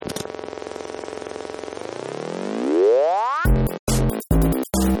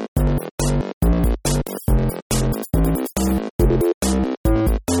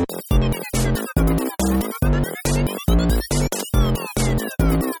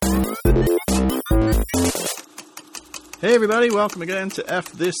Hey everybody, welcome again to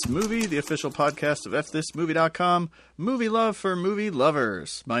F This Movie, the official podcast of fthismovie.com, movie love for movie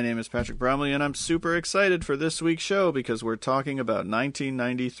lovers. My name is Patrick Bromley, and I'm super excited for this week's show because we're talking about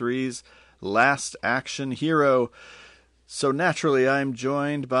 1993's Last Action Hero. So naturally, I'm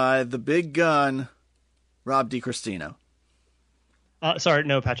joined by the big gun, Rob DiCristino. Sorry,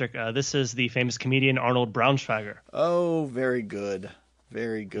 no, Patrick. This is the famous comedian Arnold Braunschweiger. Oh, very good.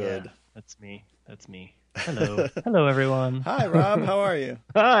 Very good. Yeah, that's me. Hello. Hello, everyone. Hi, Rob. How are you?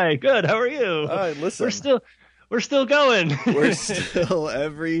 Hi, good. How are you? Listen. We're still going. We're still,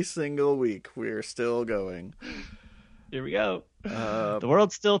 every single week, we're still going. Here we go. The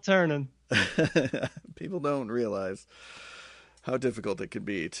world's still turning. People don't realize how difficult it can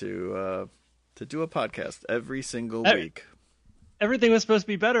be to do a podcast every single week. Everything was supposed to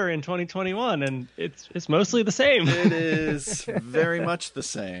be better in 2021, and it's mostly the same. It is very much the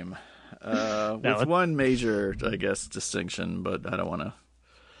same. With one major, I guess, distinction, but I don't want to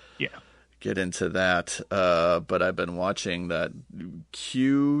get into that. But I've been watching that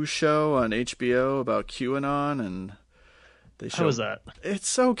Q show on HBO about QAnon, and they show... How was that?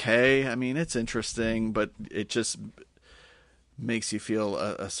 It's okay. I mean, it's interesting, but it just makes you feel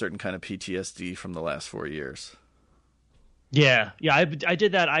a certain kind of PTSD from the last 4 years. Yeah, I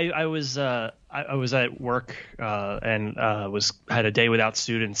did that. I was at work and had a day without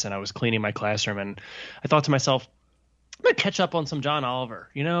students, and I was cleaning my classroom, and I thought to myself, I'm gonna catch up on some John Oliver.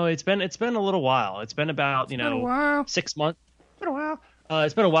 You know, it's been a little while. It's been about 6 months. It's been a while.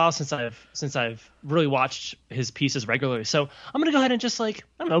 It's been a while since I've really watched his pieces regularly. So I'm gonna go ahead and just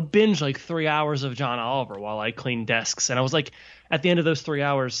binge 3 hours of John Oliver while I clean desks. And I was like, at the end of those 3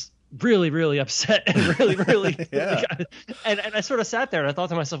 hours, really, really upset and really yeah. And I sort of sat there and I thought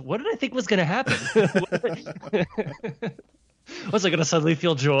to myself, what did I think was going to happen? Was I going to suddenly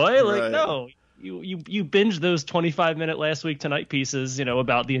feel joy? Like, right. No, you binge those 25-minute Last Week Tonight pieces,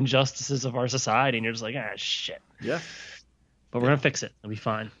 about the injustices of our society, and you're just like, shit. Yeah. But we're going to fix it. It'll be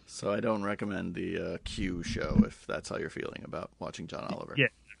fine. So I don't recommend the Q show if that's how you're feeling about watching John Oliver. Yeah.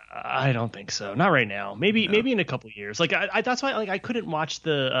 I don't think so. Not right now. Maybe in a couple of years. That's why I couldn't watch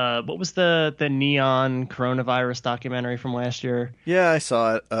the what was the neon coronavirus documentary from last year? Yeah, I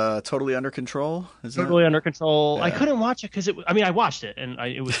saw it. Totally Under Control. Under Control. Yeah. I couldn't watch it because I watched it and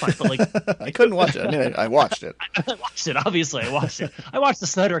it was fine. But I couldn't watch it. I mean, I watched it. I watched it. Obviously, I watched it. I watched the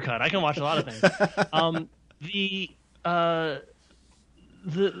Snyder Cut. I can watch a lot of things.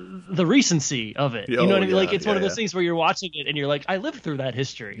 The recency of it, you know what I mean? Like, it's one of those things where you're watching it and you're like, I lived through that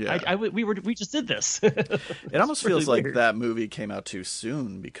history. Yeah. We just did this. It almost feels really like weird. that movie came out too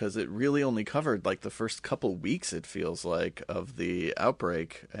soon because it really only covered the first couple weeks, it feels like, of the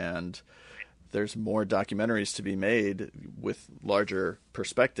outbreak, and there's more documentaries to be made with larger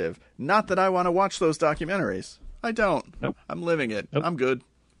perspective. Not that I want to watch those documentaries. I don't. Nope. I'm living it. Nope. I'm good.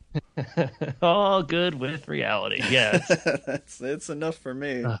 All good with reality. Yeah, it's enough for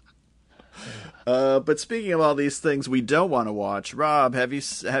me. But speaking of all these things we don't want to watch, Rob, have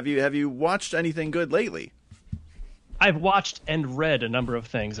you watched anything good lately? I've watched and read a number of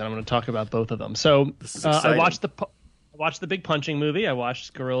things, and I'm going to talk about both of them. So I watched the Big Punching movie. I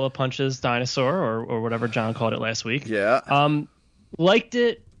watched Gorilla Punches Dinosaur, or whatever John called it last week. Yeah. Liked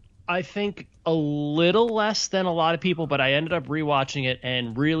it. I think a little less than a lot of people, but I ended up rewatching it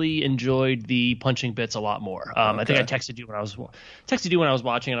and really enjoyed the punching bits a lot more. I think I texted you when I was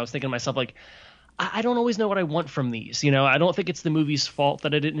watching, and I was thinking to myself, like, I don't always know what I want from these. I don't think it's the movie's fault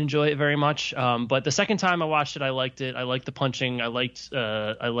that I didn't enjoy it very much. But the second time I watched it, I liked it. I liked the punching. I liked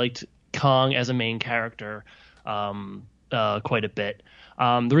Kong as a main character quite a bit.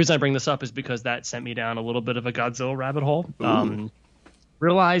 The reason I bring this up is because that sent me down a little bit of a Godzilla rabbit hole.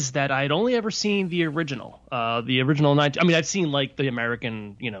 Realized that I'd only ever seen the original. I've seen the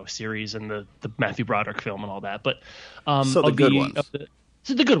American, series and the Matthew Broderick film and all that, but so the good ones.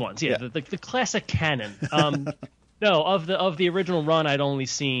 The good ones, yeah. The classic canon. No, of the original run, I'd only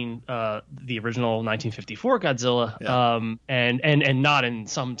seen the original 1954 Godzilla, and not in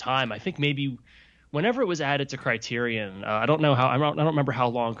some time. I think maybe whenever it was added to Criterion. I don't remember how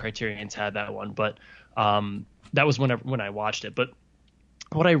long Criterion's had that one, but that was when I watched it. But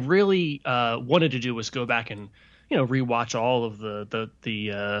what I really wanted to do was go back and rewatch all of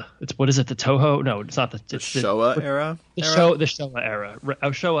the what is it, the Toho? No, it's not the Showa era. The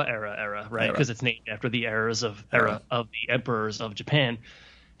Showa era, right? Because it's named after the era of the emperors of Japan,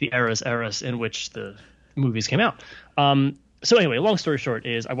 the eras in which the movies came out. So anyway, long story short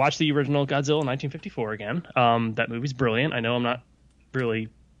is I watched the original Godzilla in 1954 again. That movie's brilliant. I know I'm not really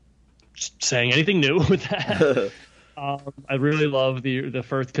saying anything new with that. I really love the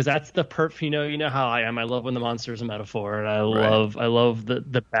first because that's the perf. You know how I am. I love when the monster is a metaphor, and I love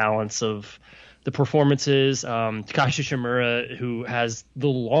the balance of the performances. Takashi Shimura, who has the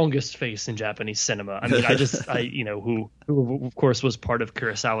longest face in Japanese cinema. I mean, who of course was part of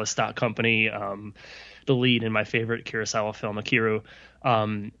Kurosawa's stock company. The lead in my favorite Kurosawa film, Akiru.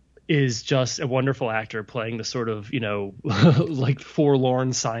 Is just a wonderful actor playing the sort of, like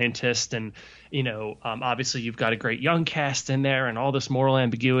forlorn scientist. And, obviously you've got a great young cast in there and all this moral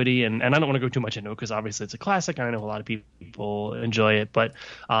ambiguity. And I don't want to go too much into it because obviously it's a classic. I know a lot of people enjoy it, but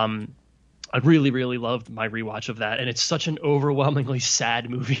I really, really loved my rewatch of that, and it's such an overwhelmingly sad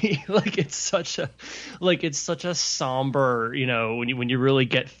movie. It's such a somber, when you really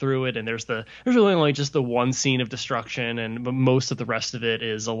get through it, and there's really only just the one scene of destruction, and most of the rest of it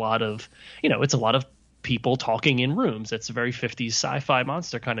is a lot of, it's a lot of people talking in rooms. It's a very 50s sci-fi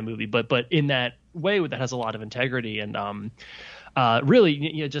monster kind of movie, but in that way that has a lot of integrity, and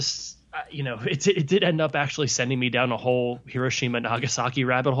really, it did end up actually sending me down a whole Hiroshima Nagasaki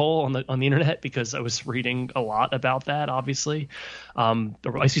rabbit hole on the internet because I was reading a lot about that, obviously. I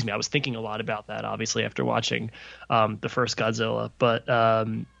was thinking a lot about that, obviously, after watching the first Godzilla. But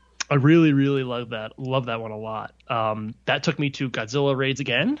I really, really love that one a lot. That took me to Godzilla Raids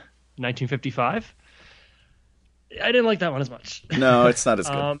Again, 1955. I didn't like that one as much. No, it's not as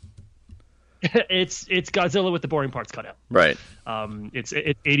good. It's Godzilla with the boring parts cut out. Right. It's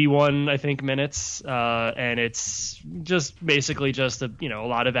 81, I think, minutes, and it's just basically just a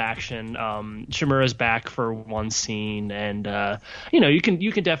lot of action. Shimura's back for one scene, and you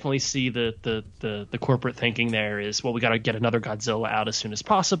can definitely see the corporate thinking there is, well, we got to get another Godzilla out as soon as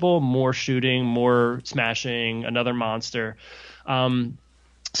possible. More shooting, more smashing, another monster.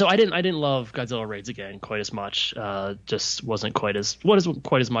 So I didn't love Godzilla Raids Again quite as much. Just wasn't quite as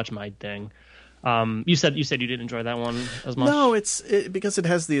much my thing. You said you didn't enjoy that one as much. No, it's because it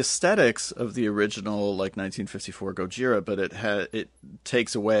has the aesthetics of the original 1954 Gojira, but it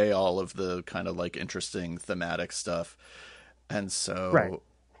takes away all of the kind of interesting thematic stuff, and so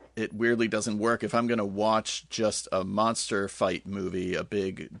it weirdly doesn't work. If I'm going to watch just a monster fight movie, a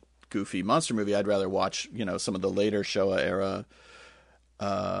big goofy monster movie, I'd rather watch some of the later Showa era.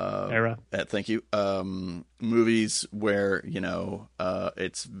 Thank you. Movies where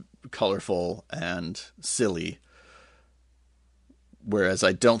it's colorful and silly, whereas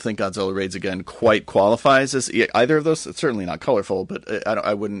I don't think Godzilla Raids Again quite qualifies as either of those. It's certainly not colorful, but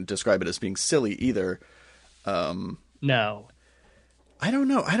I wouldn't describe it as being silly either. No. I don't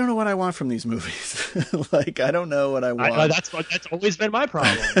know. I don't know what I want from these movies. I don't know what I want. That's always been my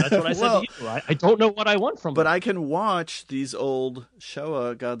problem. That's what I said to you. I don't know what I want from them. But I can watch these old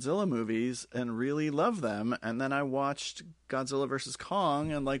Showa Godzilla movies and really love them. And then I watched Godzilla vs.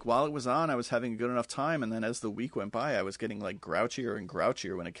 Kong, and while it was on, I was having a good enough time. And then as the week went by, I was getting grouchier and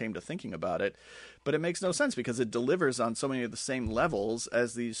grouchier when it came to thinking about it. But it makes no sense because it delivers on so many of the same levels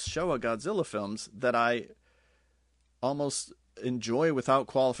as these Showa Godzilla films that I almost enjoy without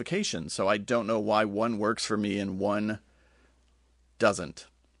qualification. So I don't know why one works for me and one doesn't.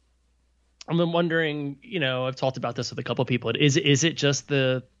 I'm wondering, I've talked about this with a couple of people. Is it just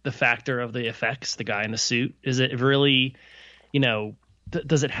the factor of the effects, the guy in the suit? Is it really,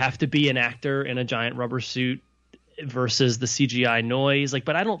 does it have to be an actor in a giant rubber suit versus the CGI noise?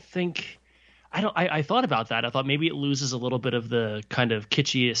 But I don't think I thought about that. I thought maybe it loses a little bit of the kind of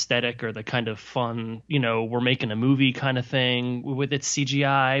kitschy aesthetic or the kind of fun, we're making a movie kind of thing with its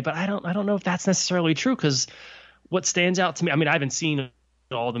CGI. But I don't know if that's necessarily true, because what stands out to me, I mean, I haven't seen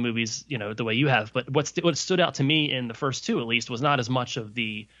all the movies, the way you have, but what stood out to me in the first two, at least, was not as much of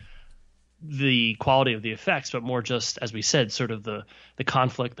the quality of the effects, but more just, as we said, sort of the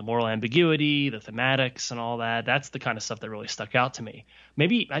conflict, the moral ambiguity, the thematics and all that. That's the kind of stuff that really stuck out to me.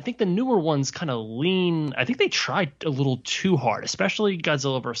 Maybe I think the newer ones kind of lean, I think they tried a little too hard, especially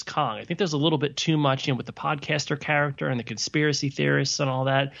Godzilla vs. Kong. I think there's a little bit too much, with the podcaster character and the conspiracy theorists and all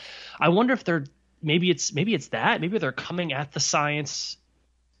that. I wonder if maybe it's that, maybe they're coming at the science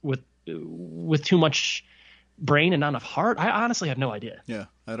with too much brain and not enough heart. I honestly have no idea. Yeah,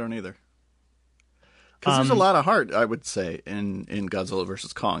 I don't either. Because there's a lot of heart, I would say, in Godzilla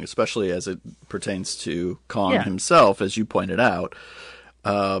vs. Kong, especially as it pertains to Kong himself, as you pointed out.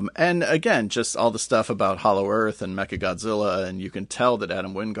 And again, just all the stuff about Hollow Earth and Mechagodzilla, and you can tell that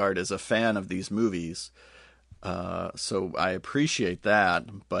Adam Wingard is a fan of these movies. So I appreciate that,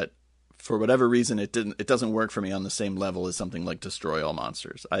 but for whatever reason, it doesn't work for me on the same level as something like Destroy All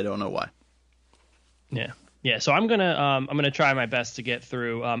Monsters. I don't know why. Yeah. Yeah, so I'm gonna try my best to get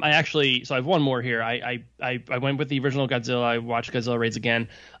through. I have one more here. I went with the original Godzilla. I watched Godzilla Raids again,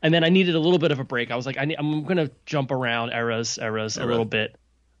 and then I needed a little bit of a break. I was like, I'm gonna jump around eras a little bit.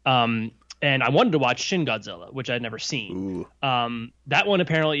 And I wanted to watch Shin Godzilla, which I'd never seen. That one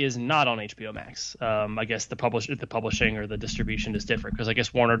apparently is not on HBO Max. I guess the publishing or the distribution is different because I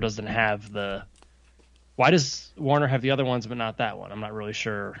guess Warner doesn't have the. Why does Warner have the other ones but not that one? I'm not really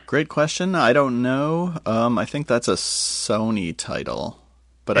sure. Great question. I don't know. I think that's a Sony title.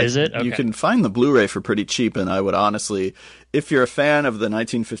 But is it? Okay. You can find the Blu-ray for pretty cheap, and I would honestly, if you're a fan of the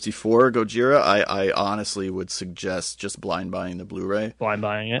 1954 Gojira, I honestly would suggest just blind buying the Blu-ray. Blind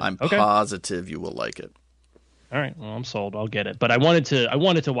buying it? I'm positive you will like it. All right, well, I'm sold. I'll get it. But I wanted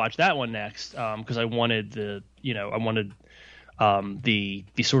to watch that one next because I wanted the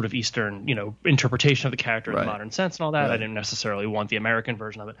sort of Eastern, interpretation of the character in the modern sense and all that. Right. I didn't necessarily want the American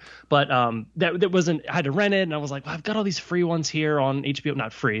version of it, but that wasn't. I had to rent it, and I was like, well, I've got all these free ones here on HBO,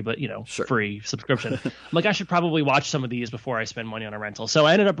 not free, but sure. Free subscription. I'm like, I should probably watch some of these before I spend money on a rental. So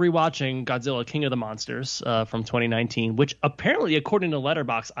I ended up rewatching Godzilla King of the Monsters from 2019, which apparently, according to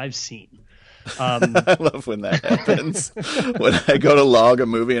Letterboxd, I've seen. I love when that happens. When I go to log a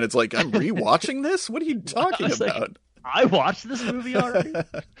movie and it's like, I'm rewatching this. What are you talking about? Like, I watched this movie already.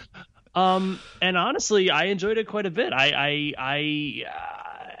 And honestly, I enjoyed it quite a bit.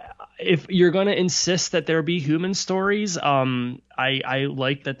 If you're going to insist that there be human stories, I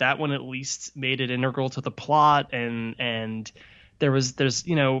like that one at least made it integral to the plot, and there's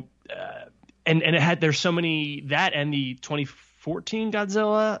and there's so many that and the 2014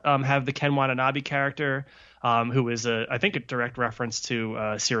 Godzilla have the Ken Watanabe character, who is I think a direct reference to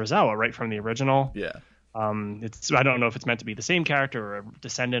Serizawa, right from the original. Yeah. I don't know if it's meant to be the same character or a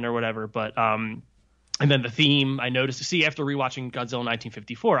descendant or whatever, but and then the theme I noticed. See, after rewatching Godzilla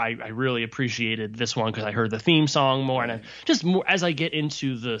 1954, I really appreciated this one because I heard the theme song more, and just more as I get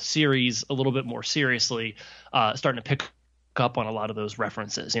into the series a little bit more seriously, starting to pick up on a lot of those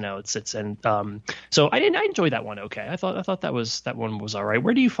references. So I enjoyed that one. Okay, I thought that one was all right.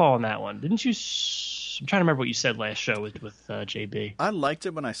 Where do you fall on that one? Didn't you? I'm trying to remember what you said last show with JB. I liked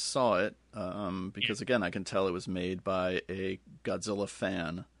it when I saw it because, again, I can tell it was made by a Godzilla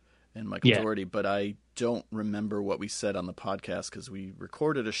fan and Michael Dougherty, but I don't remember what we said on the podcast because we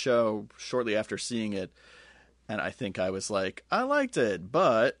recorded a show shortly after seeing it, and I think I was like, I liked it,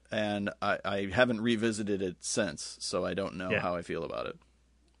 and I haven't revisited it since, so I don't know how I feel about it.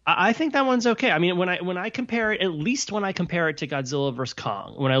 I think that one's okay. I mean, when I compare it, at least when I compare it to Godzilla vs.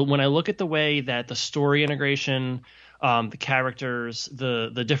 Kong, when I look at the way that the story integration, the characters,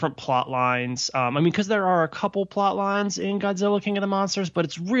 the different plot lines, because there are a couple plot lines in Godzilla King of the Monsters, but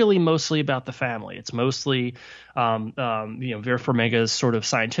it's really mostly about the family. It's mostly, Vera Farmiga's sort of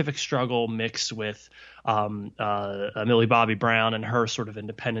scientific struggle mixed with Millie Bobby Brown and her sort of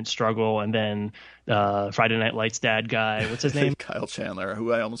independent struggle, and then Friday Night Lights dad guy, what's his name? Kyle Chandler,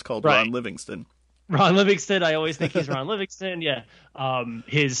 who I almost called Ron Livingston. Ron Livingston, I always think he's Ron Livingston. Yeah,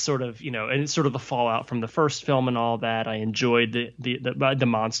 his sort of and it's sort of the fallout from the first film and all that. I enjoyed the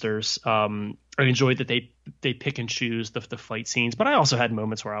monsters. I enjoyed that they pick and choose the fight scenes, but I also had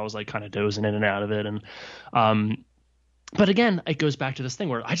moments where I was like kind of dozing in and out of it, and but again, it goes back to this thing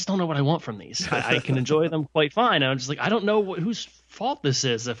where I just don't know what I want from these. I can enjoy them quite fine. I'm just like, I don't know whose fault this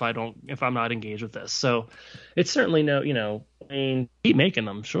is if I'm not engaged with this. So it's certainly keep making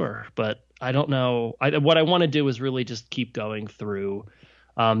them, sure, but I don't know. What I want to do is really just keep going through.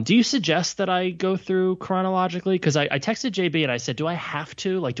 Do you suggest that I go through chronologically? Because I texted JB and I said, do I have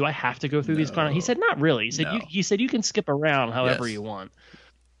to? Like, do I have to go through these chronologically? He said, not really. He said you can skip around however you want.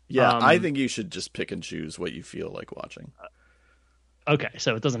 Yeah, I think you should just pick and choose what you feel like watching. Okay,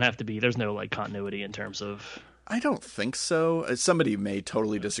 so it doesn't have to be. There's no continuity in terms of. I don't think so. Somebody may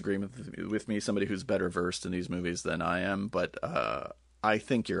totally disagree with me. Somebody who's better versed in these movies than I am, but I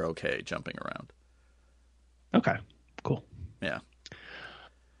think you're okay jumping around. Okay, cool. Yeah.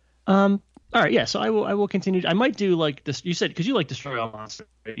 All right. Yeah. So I will continue. I might do like this. You said because you like Destroy All Monsters.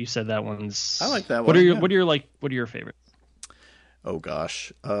 You said that one's. I like that one. What are your favorites? Oh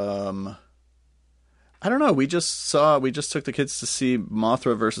gosh. I don't know. We just took the kids to see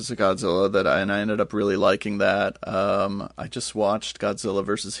Mothra versus Godzilla and I ended up really liking that. I just watched Godzilla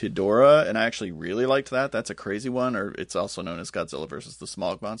versus Hedorah and I actually really liked that. That's a crazy one, or it's also known as Godzilla versus the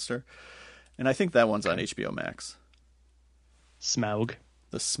Smog Monster. And I think that one's on HBO Max. Smaug.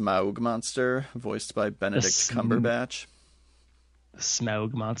 The Smaug Monster, voiced by Benedict Cumberbatch.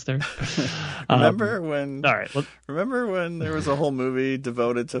 Smaug Monster. Remember when there was a whole movie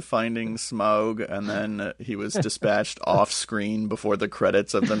devoted to finding Smaug, and then he was dispatched off screen before the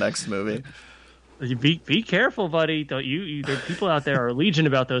credits of the next movie? Be careful, buddy. Don't you there people out there are legion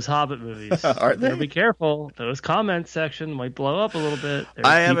about those Hobbit movies. Are they? Be careful. Those comment section might blow up a little bit.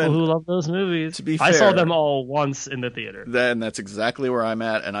 I There's people who love those movies. To be fair, I saw them all once in the theater. Then that's exactly where I'm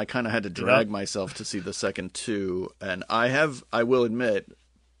at, and I kind of had to drag myself to see the second two. And I will admit,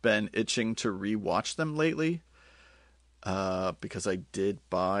 been itching to rewatch them lately. Because I did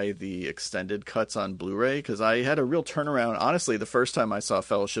buy the extended cuts on Blu-ray, because I had a real turnaround. Honestly, the first time I saw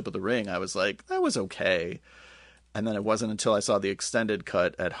Fellowship of the Ring, I was like, that was okay. And then it wasn't until I saw the extended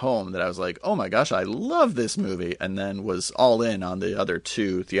cut at home that I was like, oh my gosh, I love this movie. And then was all in on the other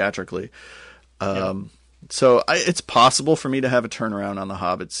two theatrically. So it's possible for me to have a turnaround on the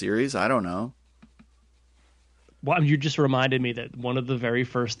Hobbit series. I don't know. Well, you just reminded me that one of the very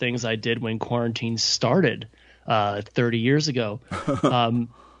first things I did when quarantine started 30 years ago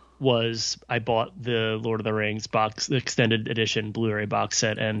was I bought the Lord of the Rings the extended edition Blu-ray box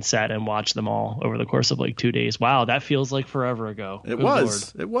set and sat and watched them all over the course of like 2 days. Wow, that feels like forever ago. It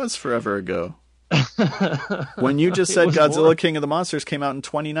was forever ago. When you just said Godzilla King of the Monsters came out in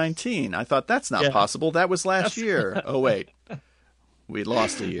 2019, I thought that's not possible. That was last year. Oh wait, we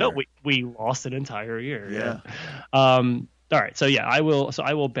lost a year. No, we lost an entire year. Yeah. All right, so yeah, I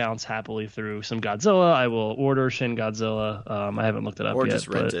will bounce happily through some Godzilla. I will order Shin Godzilla. I haven't looked it up yet. Or just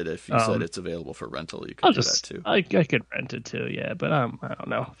rent it if you said it's available for rental. You can do that too. I could rent it too, yeah. But I don't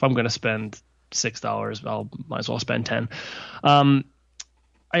know if I'm going to spend $6. Might as well spend $10.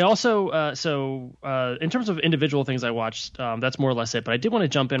 I also in terms of individual things I watched, that's more or less it. But I did want to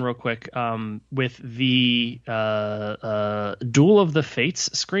jump in real quick with the Duel of the Fates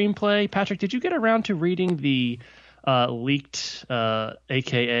screenplay. Patrick, did you get around to reading the leaked,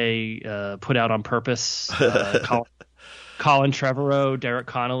 aka put out on purpose, Colin Trevorrow, Derek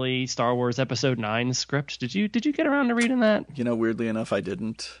Connolly, Star Wars Episode 9 script? Did you get around to reading that? Weirdly enough, I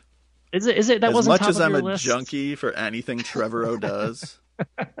didn't. Is it that wasn't top of your list? As much as I'm a junkie for anything Trevorrow does,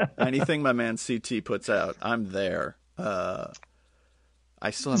 anything my man CT puts out, I'm there. I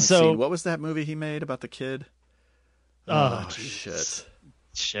still haven't seen. What was that movie he made about the kid? Oh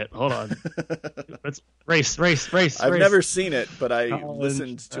shit, hold on. Let's race. I've never seen it, but I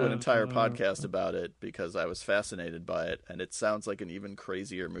listened to an entire podcast about it because I was fascinated by it, and it sounds like an even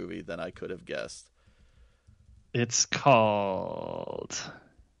crazier movie than I could have guessed. It's called...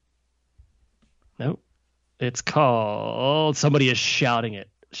 Nope. It's called... Somebody is shouting it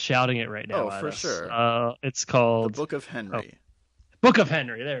right now. Oh, for sure. It's called... The Book of Henry. Book of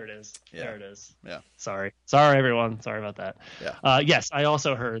Henry. There it is. Yeah. There it is. Yeah. Sorry, everyone. Sorry about that. Yeah. Yes, I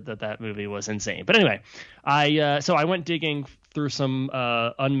also heard that movie was insane. But anyway, I went digging through some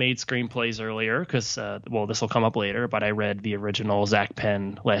unmade screenplays earlier because, this will come up later. But I read the original Zach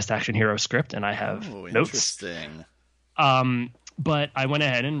Penn Last Action Hero script, and I have notes. Interesting. But I went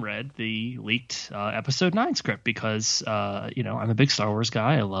ahead and read the leaked Episode 9 script because, I'm a big Star Wars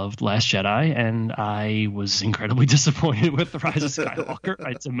guy. I loved Last Jedi, and I was incredibly disappointed with The Rise of Skywalker.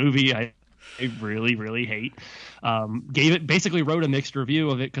 It's a movie I really, really hate. Basically wrote a mixed review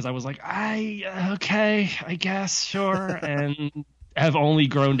of it because I was like, okay, I guess, sure, and have only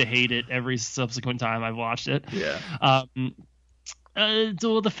grown to hate it every subsequent time I've watched it. Yeah.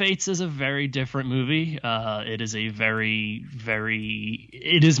 Duel of the Fates is a very different movie. It is a very, very.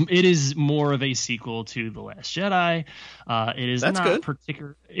 It is more of a sequel to The Last Jedi. It is That's not good.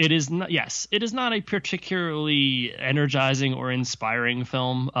 particular. It is not. Yes, it is not a particularly energizing or inspiring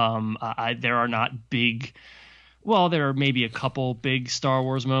film. There are not big. Well, there are maybe a couple big Star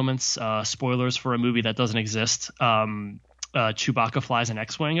Wars moments. Spoilers for a movie that doesn't exist. Chewbacca flies an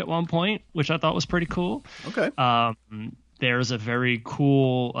X-wing at one point, which I thought was pretty cool. Okay. There's a very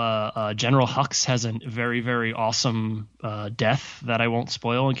cool General Hux has a very, very awesome death that I won't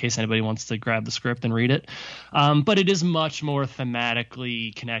spoil in case anybody wants to grab the script and read it. But it is much more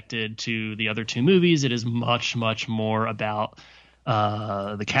thematically connected to the other two movies. It is much, much more about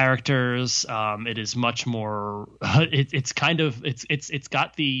the characters. It is much more. It's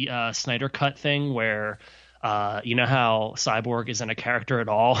got the Snyder Cut thing where. You know how Cyborg isn't a character at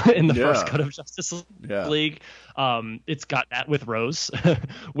all in the first cut of Justice League? It's got that with Rose,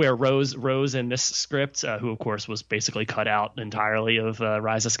 where Rose in this script, who of course was basically cut out entirely of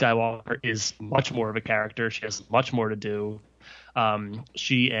Rise of Skywalker, is much more of a character. She has much more to do.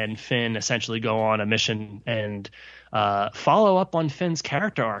 She and Finn essentially go on a mission and follow up on Finn's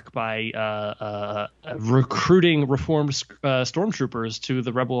character arc by recruiting reformed stormtroopers to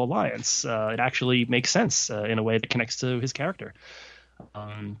the Rebel Alliance. It actually makes sense in a way that connects to his character.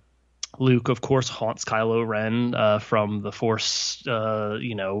 Luke, of course, haunts Kylo Ren from the Force,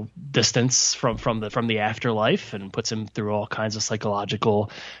 distance from the afterlife, and puts him through all kinds of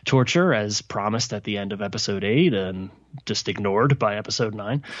psychological torture, as promised at the end of Episode 8, and just ignored by Episode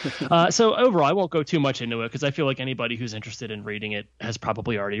 9. So overall, I won't go too much into it because I feel like anybody who's interested in reading it has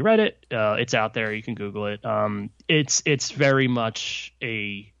probably already read it. It's out there; you can Google it. It's very much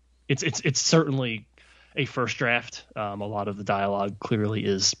it's certainly a first draft. A lot of the dialogue clearly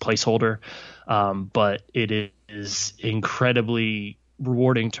is placeholder, but it is incredibly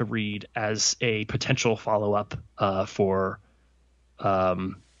rewarding to read as a potential follow-up for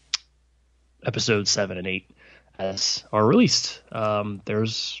episodes 7 and 8 as are released.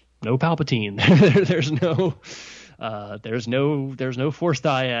 There's no Palpatine. There's no Force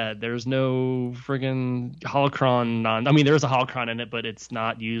dyad. There's no friggin' holocron. There's a holocron in it, but it's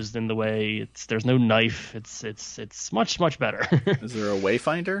not used in the way. There's no knife. It's much better. Is there a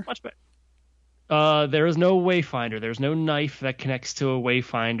Wayfinder? Much better. There is no Wayfinder. There's no knife that connects to a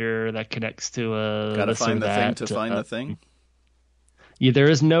Wayfinder that connects to a. Gotta find the thing to find the thing. Yeah,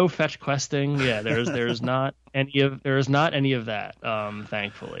 there is no fetch questing. Yeah, there's not any of that.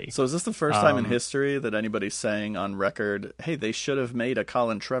 Thankfully. So is this the first time in history that anybody's saying on record, "Hey, they should have made a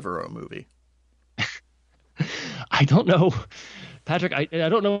Colin Trevorrow movie"? I don't know, Patrick. I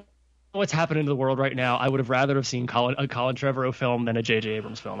don't know what's happening in the world right now. I would have rather have seen a Colin Trevorrow film than a J.J.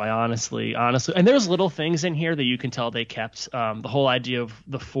 Abrams film. I honestly, and there's little things in here that you can tell they kept. The whole idea of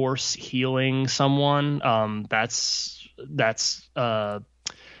the Force healing someone. That's well,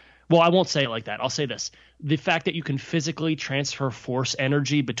 I won't say it like that. I'll say this. The fact that you can physically transfer Force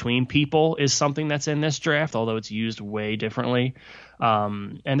energy between people is something that's in this draft, although it's used way differently.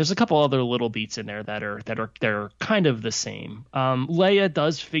 And there's a couple other little beats in there that are kind of the same. Leia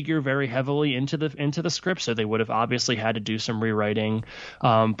does figure very heavily into the script, so they would have obviously had to do some rewriting.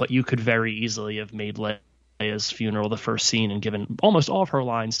 But you could very easily have made Leia's funeral the first scene and given almost all of her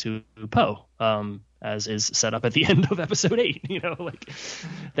lines to Poe. As is set up at the end of Episode 8.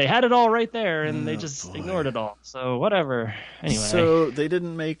 They had it all right there, and they just ignored it all. So whatever. Anyway. So they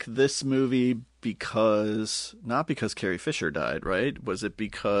didn't make this movie not because Carrie Fisher died, right? Was it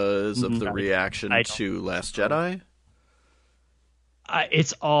because of the reaction to Last Jedi?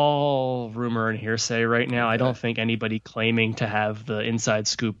 It's all rumor and hearsay right now. Okay. I don't think anybody claiming to have the inside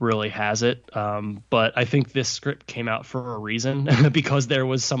scoop really has it. But I think this script came out for a reason because there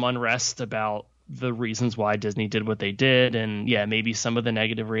was some unrest about the reasons why Disney did what they did, and maybe some of the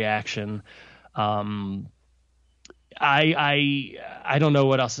negative reaction. I don't know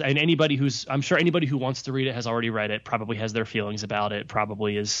what else. And I'm sure anybody who wants to read it has already read it, probably has their feelings about it,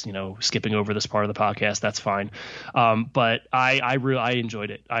 probably is, skipping over this part of the podcast. That's fine. But I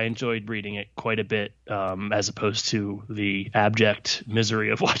enjoyed it. I enjoyed reading it quite a bit, as opposed to the abject misery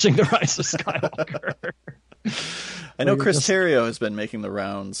of watching The Rise of Skywalker. I know Chris Terrio has been making the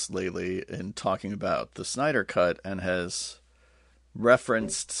rounds lately in talking about the Snyder Cut and has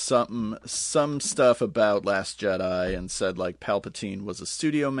referenced some stuff about Last Jedi and said like Palpatine was a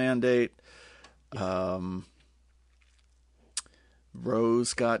studio mandate.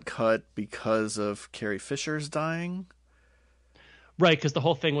 Rose got cut because of Carrie Fisher's dying. Right, because the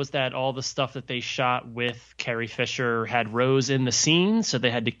whole thing was that all the stuff that they shot with Carrie Fisher had Rose in the scene, so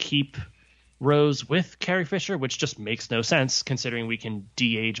they had to keep Rose with Carrie Fisher, which just makes no sense considering we can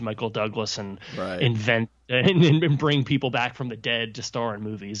de-age Michael Douglas and invent and bring people back from the dead to star in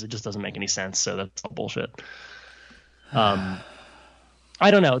movies. It just doesn't make any sense. So that's all bullshit. I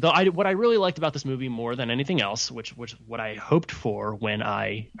don't know though. What I really liked about this movie more than anything else, which what I hoped for when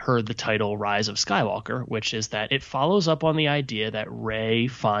I heard the title Rise of Skywalker, which is that it follows up on the idea that Rey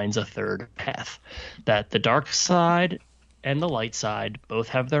finds a third path, that the dark side and the light side both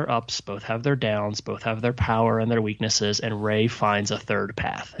have their ups, both have their downs, both have their power and their weaknesses, and Rey finds a third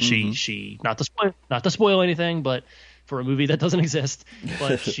path. Mm-hmm. She not to spoil anything, but for a movie that doesn't exist,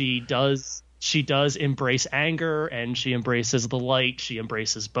 but she does embrace anger, and she embraces the light. She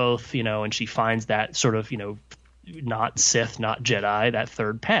embraces both, and she finds that sort of, not Sith, not Jedi, that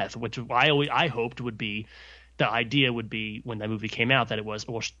third path, which I hoped would be. The idea would be when that movie came out that it was,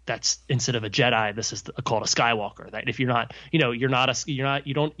 well, that's instead of a Jedi, this is called a Skywalker. That if you're not, you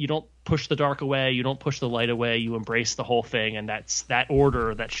don't push the dark away, you don't push the light away, you embrace the whole thing, and that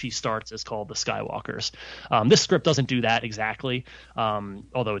order that she starts is called the Skywalkers. This script doesn't do that exactly,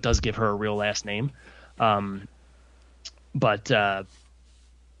 although it does give her a real last name, but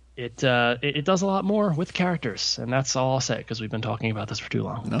it does a lot more with characters, and that's all I'll say because we've been talking about this for too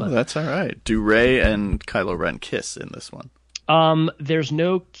long. No, that's all right. Do Rey and Kylo Ren kiss in this one? There's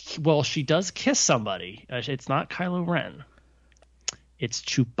no. Well, she does kiss somebody. It's not Kylo Ren. It's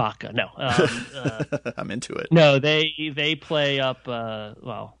Chewbacca. No, I'm into it. no, they play up.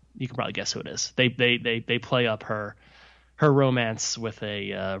 Well, you can probably guess who it is. They play up her romance with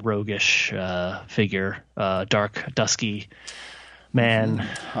a roguish figure, dark, dusky man.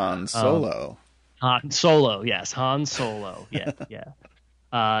 Han Solo. Han Solo, yes, Han Solo. Yeah, yeah.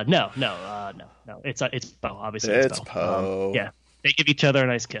 No. It's Poe. Obviously, it's Poe. Yeah, they give each other a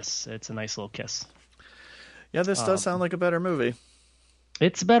nice kiss. It's a nice little kiss. Yeah, this does sound like a better movie.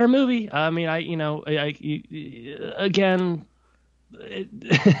 It's a better movie. I mean, again,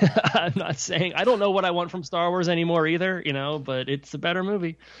 I'm not saying I don't know what I want from Star Wars anymore either, but it's a better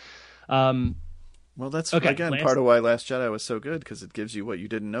movie. Well, that's okay, again part of why Last Jedi was so good, because it gives you what you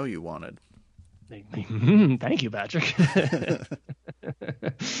didn't know you wanted. Thank you, Patrick.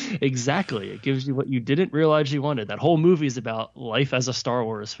 Exactly. It gives you what you didn't realize you wanted. That whole movie is about life as a Star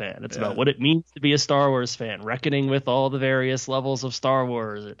Wars fan. It's about what it means to be a Star Wars fan, reckoning with all the various levels of Star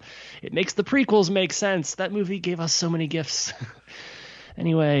Wars. It makes the prequels make sense. That movie gave us so many gifts.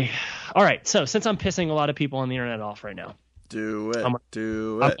 Anyway, all right. So since I'm pissing a lot of people on the internet off right now, do it. I'm going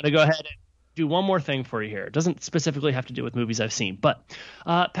to go ahead and do one more thing for you here. It doesn't specifically have to do with movies I've seen, but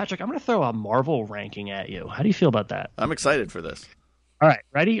Patrick, I'm going to throw a Marvel ranking at you. How do you feel about that? I'm excited for this. All right,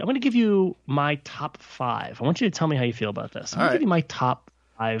 ready? I'm going to give you my top 5. I want you to tell me how you feel about this. I'm going to give you my top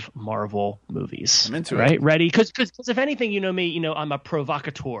 5 Marvel movies. I'm into it. Right, ready? Because if anything, you know me, I'm a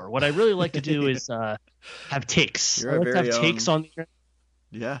provocateur. What I really like to do is have takes. I like to have takes on the internet.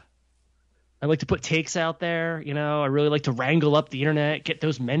 Yeah. I like to put takes out there, I really like to wrangle up the internet, get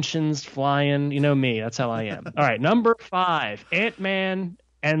those mentions flying. You know me, that's how I am. All right, number 5, Ant-Man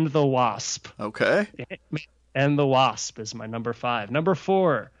and the Wasp. Okay. Ant-Man and the Wasp is my number 5. Number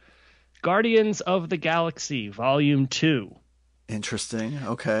 4, Guardians of the Galaxy Volume 2. Interesting.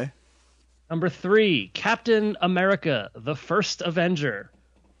 Okay. Number 3, Captain America, the First Avenger.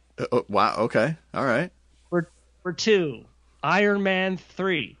 Wow. Okay. All right. Number 2, Iron Man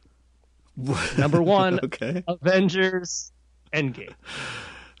 3. Number 1, okay. Avengers Endgame.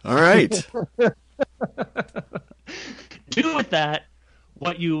 All right. Do with that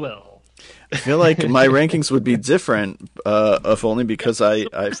what you will. I feel like my rankings would be different, if only because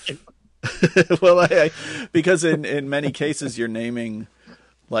because in many cases you're naming,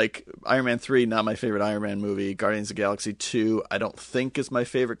 like, Iron Man 3, not my favorite Iron Man movie. Guardians of the Galaxy 2, I don't think is my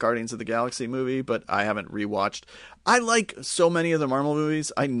favorite Guardians of the Galaxy movie, but I haven't rewatched. I like so many of the Marvel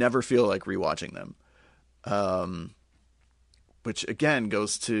movies, I never feel like rewatching them. Which, again,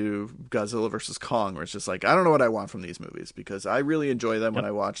 goes to Godzilla vs. Kong, where it's just like, I don't know what I want from these movies, because I really enjoy them when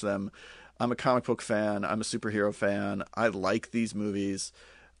I watch them. I'm a comic book fan. I'm a superhero fan. I like these movies.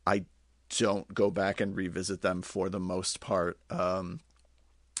 I don't go back and revisit them for the most part.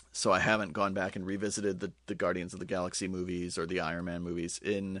 So I haven't gone back and revisited the Guardians of the Galaxy movies or the Iron Man movies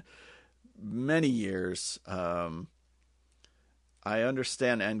in many years. I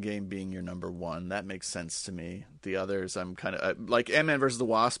understand Endgame being your number 1. That makes sense to me. The others, I'm kind of like Ant-Man versus the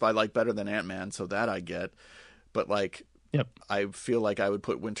Wasp. I like better than Ant-Man, so that I get. But I feel like I would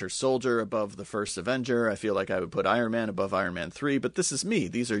put Winter Soldier above the first Avenger. I feel like I would put Iron Man above Iron Man 3. But this is me.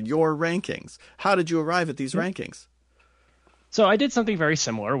 These are your rankings. How did you arrive at these rankings? So I did something very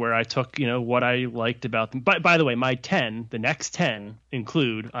similar where I took, what I liked about them. By the way, the next 10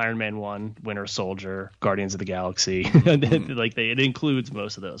 include Iron Man 1, Winter Soldier, Guardians of the Galaxy. It includes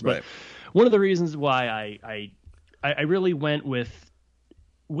most of those. But right. One of the reasons why I really went with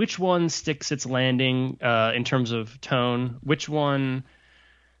which one sticks its landing in terms of tone, which one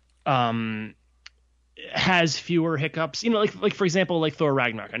has fewer hiccups, like for example, like Thor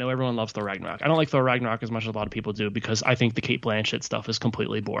Ragnarok. I know everyone loves Thor Ragnarok. I don't like Thor Ragnarok as much as a lot of people do, because I think the Cate Blanchett stuff is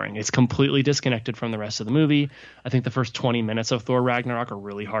completely boring. It's completely disconnected from the rest of the movie. I think the first 20 minutes of Thor Ragnarok are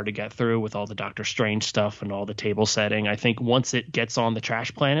really hard to get through with all the Doctor Strange stuff and all the table setting. I think once it gets on the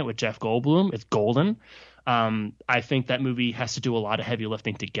trash planet with Jeff Goldblum, it's golden. I think that movie has to do a lot of heavy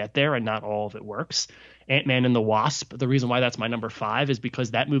lifting to get there, and not all of it works. Ant-Man and the Wasp, the reason why that's my number 5 is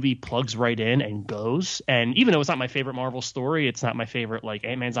because that movie plugs right in and goes. And even though it's not my favorite Marvel story, it's not my favorite, like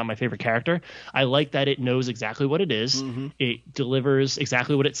Ant-Man's not my favorite character, I like that it knows exactly what it is. Mm-hmm. It delivers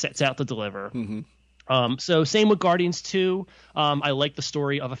exactly what it sets out to deliver. Mm-hmm. So same with Guardians 2. I like the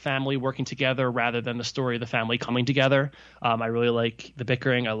story of a family working together rather than the story of the family coming together. I really like the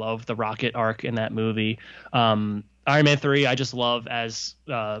bickering. I love the Rocket arc in that movie. Iron Man 3, I just love as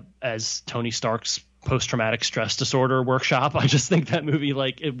Tony Stark's post-traumatic stress disorder workshop. I just think that movie,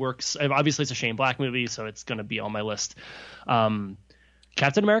 it works. Obviously, it's a Shane Black movie, so it's going to be on my list.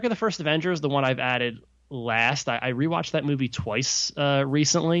 Captain America: The First Avenger is the one I've added last. I rewatched that movie twice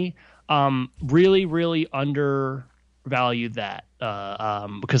recently. Really, really valued that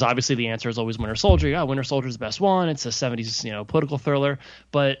because obviously the answer is always Winter Soldier. Yeah, Winter Soldier is the best one. It's a 70s, political thriller.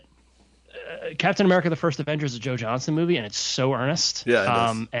 But Captain America: The First Avenger is a Joe Johnston movie, and it's so earnest.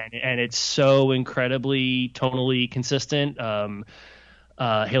 Yeah, and it's so incredibly tonally consistent.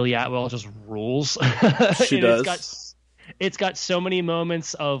 Haley Atwell just rules. She does. It's got so many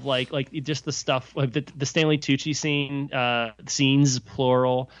moments of like just the stuff like the Stanley Tucci scenes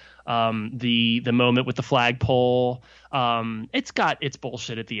plural. The moment with the flagpole. It's got its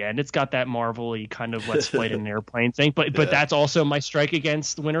bullshit at the end. It's got that Marvel-y kind of let's fight in an airplane thing. But that's also my strike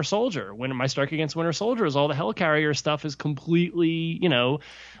against Winter Soldier. My strike against Winter Soldier is all the helicarrier stuff is completely,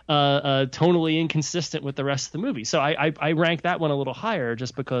 tonally inconsistent with the rest of the movie. So I rank that one a little higher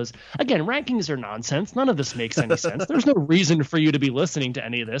just because, again, rankings are nonsense. None of this makes any sense. There's no reason for you to be listening to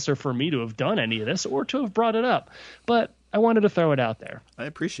any of this or for me to have done any of this or to have brought it up. But I wanted to throw it out there. I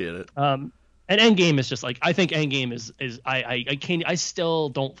appreciate it. And Endgame is just like, I think Endgame is I still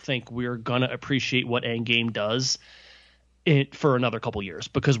don't think we're gonna appreciate what Endgame does for another couple years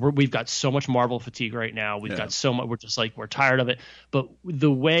because we've got so much Marvel fatigue right now. We've got so much. We're tired of it. But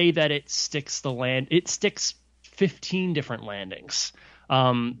the way that it sticks 15 different landings.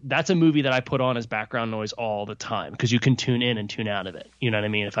 That's a movie that I put on as background noise all the time because you can tune in and tune out of it. You know what I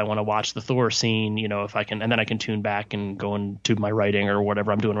mean? If I want to watch the Thor scene, if I can, and then I can tune back and go into my writing or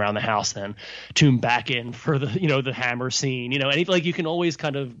whatever I'm doing around the house, then tune back in for the, the hammer scene, and you can always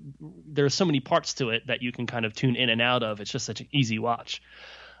kind of, there's so many parts to it that you can kind of tune in and out of. It's just such an easy watch.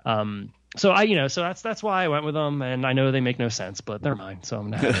 So that's why I went with them, and I know they make no sense, but they're mine. So I'm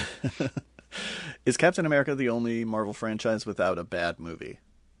not. Is Captain America the only Marvel franchise without a bad movie?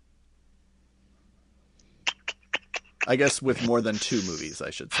 I guess with more than 2 movies, I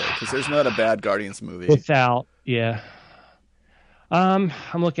should say, because there's not a bad Guardians movie. Without, yeah. I'm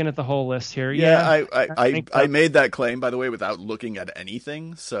looking at the whole list here. Yeah, I made that claim, by the way, without looking at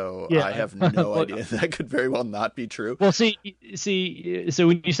anything, so I have no idea. That could very well not be true. Well, see. So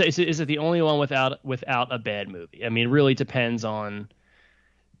when you say, is it the only one without a bad movie? I mean, it really depends on.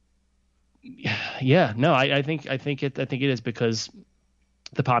 Yeah, no, I think it is because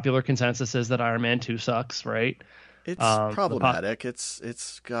the popular consensus is that Iron Man 2 sucks, right? It's problematic.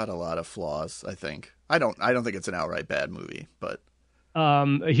 It's got a lot of flaws, I think. I don't think it's an outright bad movie, but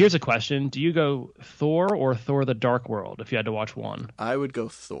here's a question. Do you go Thor or Thor the Dark World if you had to watch one? I would go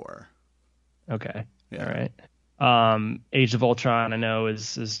Thor. Okay. Yeah. All right. Age of Ultron I know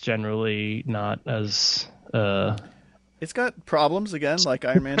is generally not as it's got problems again, like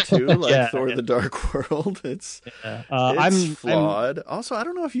Iron Man 2, like Thor: The Dark World. It's flawed. Also, I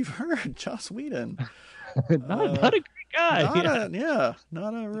don't know if you've heard Joss Whedon. Not a great guy.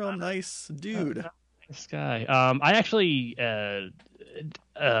 Not a real nice dude. Not a nice guy. I actually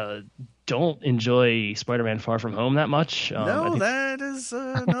don't enjoy Spider-Man: Far From Home that much. That is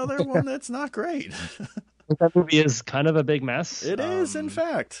another one that's not great. That movie is kind of a big mess. It is, in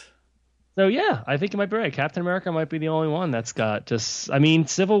fact. So yeah, I think it might be right. Captain America might be the only one that's got just. I mean,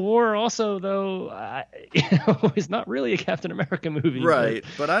 Civil War also, though, is not really a Captain America movie. Right,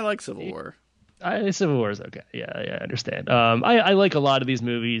 but I like Civil War. Civil War is okay. Yeah, I understand. I like a lot of these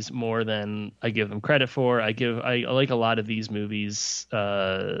movies more than I give them credit for. I like a lot of these movies in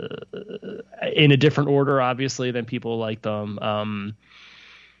a different order, obviously, than people like them.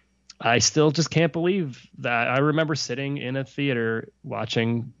 I still just can't believe that. I remember sitting in a theater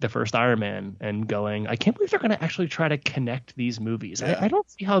watching the first Iron Man and going, I can't believe they're going to actually try to connect these movies. Yeah. I don't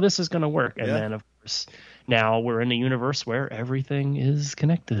see how this is going to work. And then, of course, now we're in a universe where everything is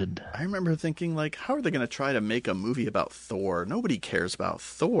connected. I remember thinking, how are they going to try to make a movie about Thor? Nobody cares about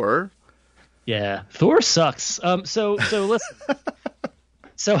Thor. Yeah, Thor sucks. So listen.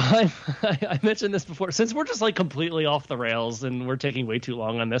 So I mentioned this before, since we're just completely off the rails and we're taking way too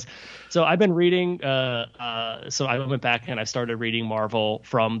long on this. So I've been reading, so I went back and I started reading Marvel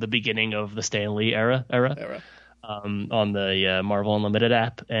from the beginning of the Stan Lee era. On the Marvel Unlimited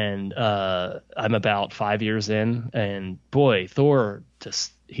app. And I'm about 5 years in, and boy, Thor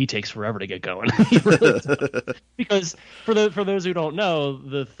he takes forever to get going. He really does. Because for those who don't know,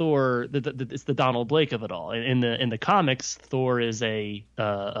 the Thor, it's the Donald Blake of it all. In the comics, Thor is an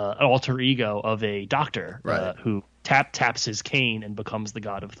alter ego of a doctor, right, who taps his cane and becomes the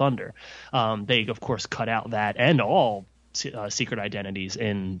god of thunder. They of course cut out that and all secret identities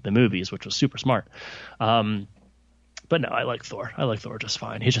in the movies, which was super smart. But no, I like Thor. I like Thor just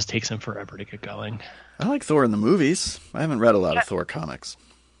fine. He just takes him forever to get going. I like Thor in the movies. I haven't read a lot of Thor comics.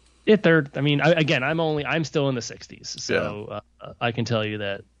 I'm still in the 60s, so I can tell you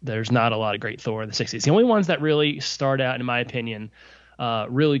that there's not a lot of great Thor in the 60s. The only ones that really start out, in my opinion,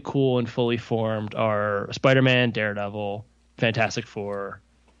 really cool and fully formed are Spider-Man, Daredevil, Fantastic Four,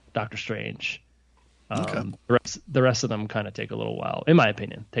 Doctor Strange. Okay. The rest of them kind of take a little while, in my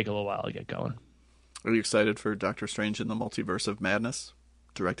opinion, to get going. Are you excited for Doctor Strange in the Multiverse of Madness,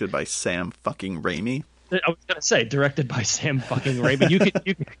 directed by Sam fucking Raimi? I was gonna say directed by Sam fucking Raimi.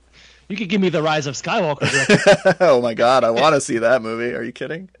 You could give me the Rise of Skywalker directed. Oh my god, I want to see that movie. Are you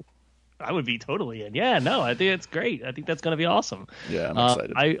kidding? I would be totally in. Yeah, no, I think it's great. I think that's gonna be awesome. Yeah, I'm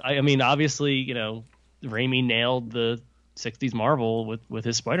excited. I mean, obviously, Raimi nailed the '60s Marvel with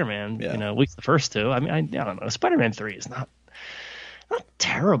his Spider-Man. Yeah. At least the first two. I mean, I don't know. Spider-Man 3 is not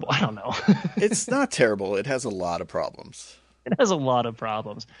terrible. I don't know. It's not terrible. It has a lot of problems. It has a lot of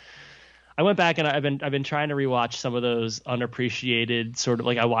problems. I went back and I've been trying to rewatch some of those unappreciated sort of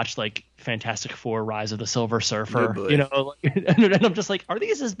like I watched like Fantastic Four: Rise of the Silver Surfer, and I'm just like, are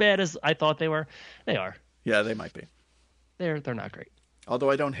these as bad as I thought they were? They are. Yeah, they might be. They're not great.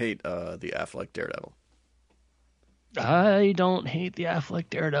 Although I don't hate the Affleck Daredevil. I don't hate the Affleck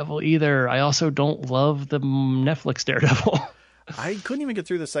Daredevil either. I also don't love the Netflix Daredevil. I couldn't even get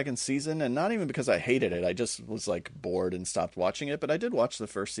through the second season, and not even because I hated it. I just was like bored and stopped watching it. But I did watch the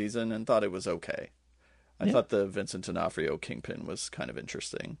first season and thought it was okay. I thought the Vincent D'Onofrio Kingpin was kind of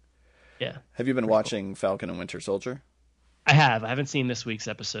interesting. Yeah. Have you been watching Falcon and Winter Soldier? I have. I haven't seen this week's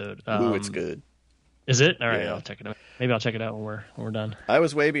episode. Ooh, it's good. Is it? All right, Yeah. I'll check it out. Maybe I'll check it out when we're done. I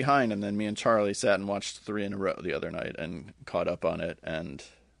was way behind, and then me and Charlie sat and watched 3 in a row the other night and caught up on it. And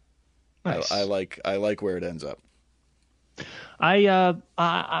Nice. I like where it ends up. I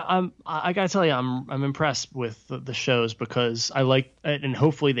gotta tell you, I'm impressed with the shows because I like, and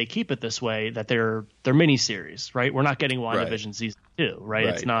hopefully they keep it this way, that they're mini series, right? We're not getting WandaVision season 2, right?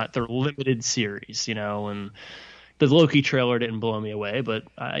 It's not, they're limited series, and the Loki trailer didn't blow me away, but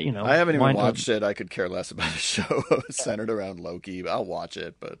I haven't even watched it. I could care less about a show centered around Loki. I'll watch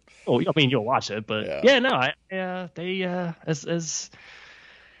it, but I mean, you'll watch it, but it's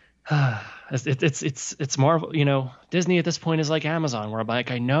Marvel. Disney at this point is like Amazon, where I'm like,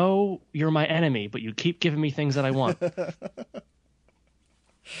 I know you're my enemy, but you keep giving me things that I want.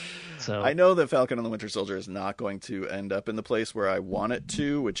 So I know that Falcon and the Winter Soldier is not going to end up in the place where I want it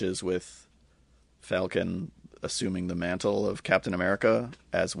to, which is with Falcon assuming the mantle of Captain America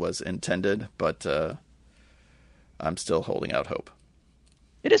as was intended, but I'm still holding out hope.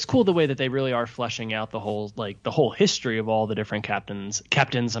 It is cool the way that they really are fleshing out the whole history of all the different Captains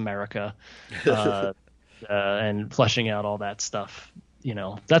America, and fleshing out all that stuff.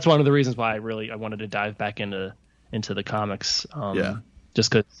 That's one of the reasons why I wanted to dive back into the comics. Just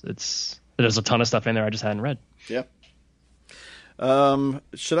because there's a ton of stuff in there I just hadn't read. Yeah.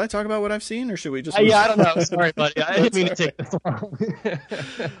 Should I talk about what I've seen, or should we just? I don't know. Sorry, buddy. I didn't mean to take this long.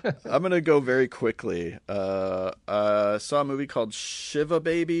 I'm gonna go very quickly. I saw a movie called Shiva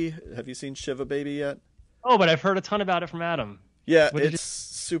Baby. Have you seen Shiva Baby yet? Oh, but I've heard a ton about it from Adam. Yeah, it's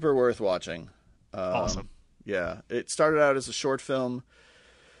super worth watching. Awesome. Yeah, it started out as a short film.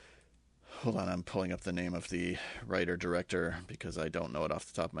 Hold on, I'm pulling up the name of the writer-director because I don't know it off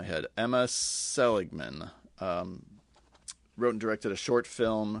the top of my head. Emma Seligman. Wrote and directed a short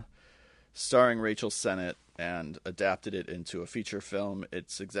film starring Rachel Sennett and adapted it into a feature film.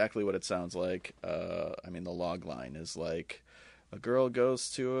 It's exactly what it sounds like. The log line is like, a girl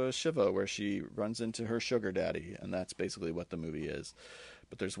goes to a Shiva where she runs into her sugar daddy, and that's basically what the movie is.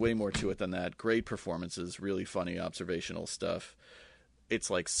 But there's way more to it than that. Great performances, really funny observational stuff. It's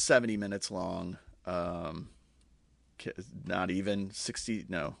like 70 minutes long. Not even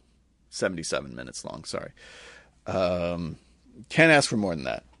 77 minutes long, sorry. Can't ask for more than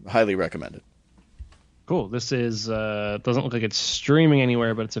that. Highly recommended. Cool. This is doesn't look like it's streaming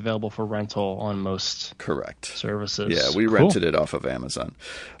anywhere, but it's available for rental on most services. Yeah, we rented it off of Amazon.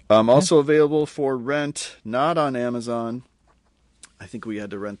 Also available for rent, not on Amazon. I think we had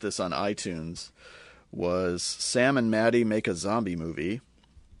to rent this on iTunes. Was Sam and Maddie Make a Zombie Movie,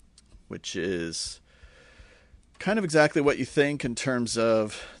 which is kind of exactly what you think in terms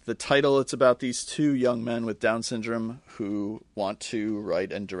of the title. It's about these two young men with Down syndrome who want to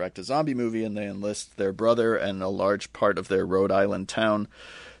write and direct a zombie movie, and they enlist their brother and a large part of their Rhode Island town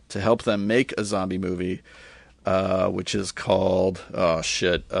to help them make a zombie movie, which is called,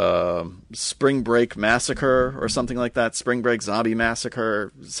 Spring Break Massacre or something like that. Spring Break Zombie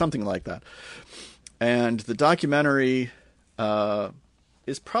Massacre, something like that. And the documentary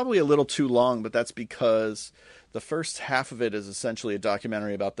is probably a little too long, but that's because the first half of it is essentially a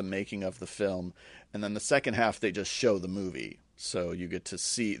documentary about the making of the film, and then the second half they just show the movie, so you get to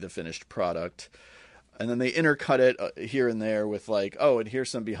see the finished product. And then they intercut it here and there with like, oh, and here's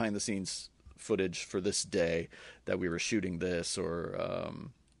some behind the scenes footage for this day that we were shooting this, or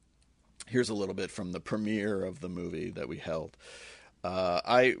here's a little bit from the premiere of the movie that we held.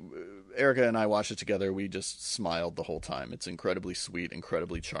 Erica and I watched it together. We just smiled the whole time. It's incredibly sweet,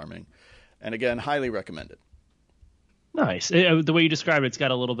 incredibly charming, and again, highly recommended. Nice. The way you described it, it's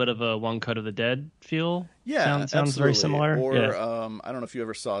got a little bit of a One Cut of the Dead feel. Yeah, sounds very similar. Or yeah. I don't know if you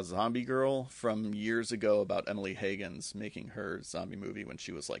ever saw Zombie Girl from years ago about Emily Higgins making her zombie movie when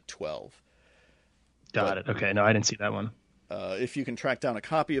she was like 12. Got it. Okay, no, I didn't see that one. If you can track down a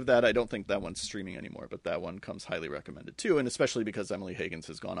copy of that, I don't think that one's streaming anymore, but that one comes highly recommended too, and especially because Emily Higgins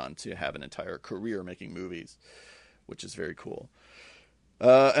has gone on to have an entire career making movies, which is very cool.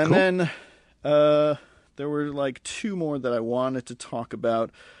 And cool. Then there were like two more that I wanted to talk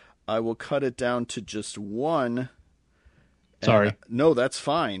about. I will cut it down to just one. Sorry. No, that's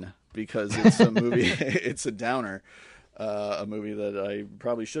fine, because it's a movie. It's a downer. A movie that I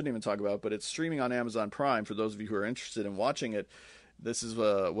probably shouldn't even talk about, but it's streaming on Amazon Prime. For those of you who are interested in watching it, this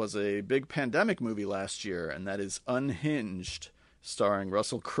was a big pandemic movie last year, and that is Unhinged, starring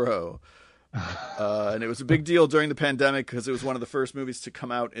Russell Crowe. And it was a big deal during the pandemic because it was one of the first movies to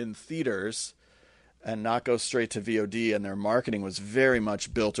come out in theaters and not go straight to VOD, and their marketing was very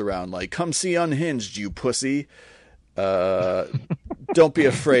much built around, like, come see Unhinged, you pussy. Don't be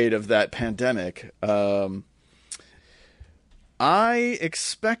afraid of that pandemic. I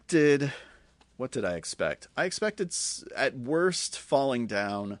expected... What did I expect? I expected, at worst, falling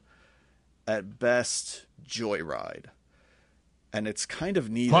down, at best, joyride. And it's kind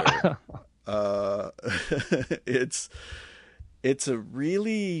of neither. It's a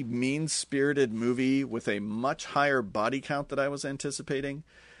really mean-spirited movie with a much higher body count than I was anticipating.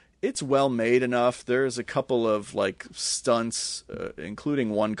 It's well made enough. There's a couple of like stunts,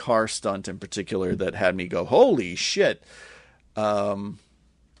 including one car stunt in particular, that had me go, holy shit.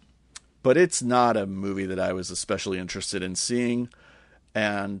 But it's not a movie that I was especially interested in seeing.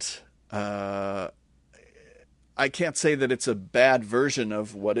 And I can't say that it's a bad version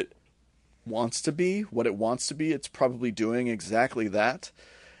of what it wants to be. It's probably doing exactly that.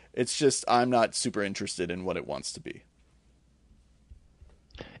 It's just I'm not super interested in what it wants to be.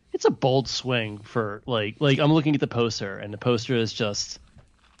 It's a bold swing for like I'm looking at the poster, and the poster is just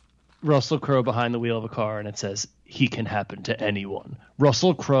Russell Crowe behind the wheel of a car, and it says, he can happen to anyone.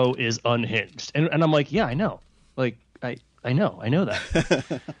 Russell Crowe is unhinged. And I'm like, yeah, I know. Like, I know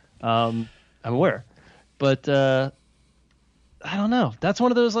that. I'm aware. But I don't know. That's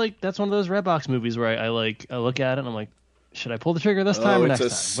one of those Redbox movies where I look at it and I'm like, should I pull the trigger this time or next time?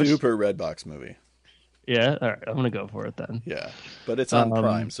 It's a super Redbox movie. Yeah? All right. I'm going to go for it then. Yeah. But it's on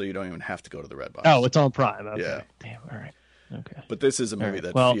Prime, so you don't even have to go to the Redbox. Oh, it's on Prime. Okay. Yeah. Damn. All right. Okay. But this is a movie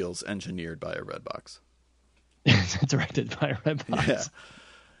that feels engineered by a Redbox. Directed by a Redbox.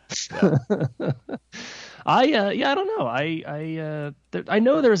 Yeah. I don't know. I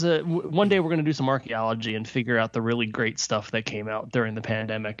know there's one day we're going to do some archaeology and figure out the really great stuff that came out during the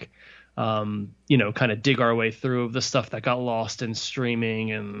pandemic. Kind of dig our way through the stuff that got lost in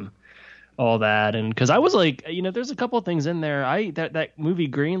streaming and all that. And because I was like, there's a couple of things in there. That movie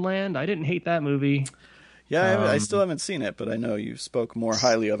Greenland, I didn't hate that movie. Yeah, I still haven't seen it, but I know you spoke more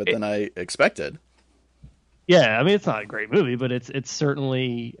highly of it than I expected. Yeah, I mean, it's not a great movie, but it's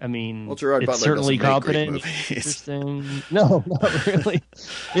certainly, I mean, well, Gerard it's Butler certainly competent, interesting. No, not really.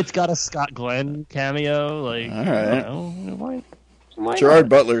 It's got a Scott Glenn cameo. Like, all right. Why Gerard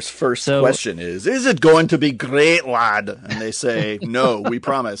not? Butler's first question is it going to be great, lad? And they say, no, we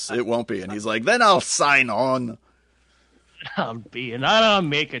promise it won't be. And he's like, then I'll sign on. I'll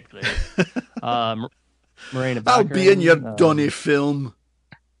make it clear. Morena Baccarin, I'll be in your Donny film.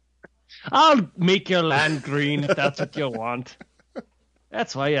 I'll make your land green if that's what you want.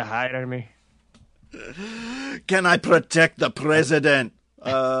 That's why you hired me. Can I protect the president?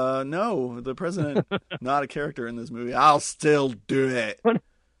 No, the president, not a character in this movie. I'll still do it.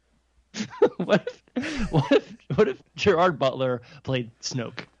 What if Gerard Butler played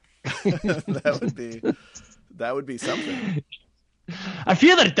Snoke? that would be something. I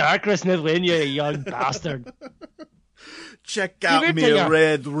feel the darkness within you, you young bastard. Check out me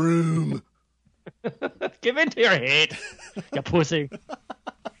red room. Give into your head, you pussy.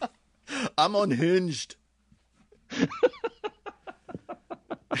 I'm unhinged.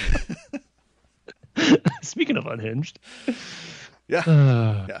 Speaking of unhinged. Yeah.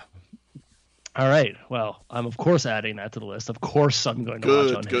 Yeah. All right. Well, I'm of course adding that to the list. Of course I'm going to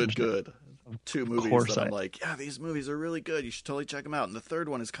watch Unhinged. Good. Two movies that I'm like, yeah, these movies are really good. You should totally check them out. And the third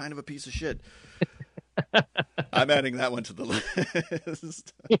one is kind of a piece of shit. I'm adding that one to the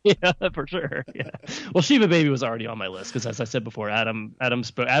list. Yeah, for sure. Yeah. Well, Shiva Baby was already on my list because, as I said before, Adam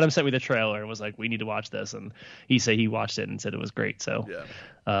sent me the trailer and was like, "We need to watch this," and he watched it and said it was great. So, yeah,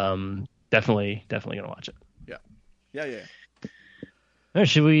 definitely gonna watch it. Yeah. All right,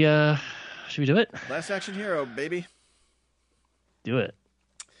 should we do it? Last Action Hero, baby. Do it.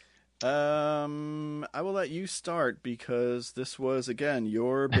 I will let you start because this was again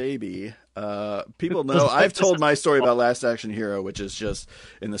your baby. People know I've told my story about Last Action Hero, which is just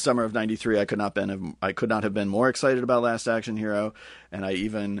in the summer of '93. I could not have been more excited about Last Action Hero, and I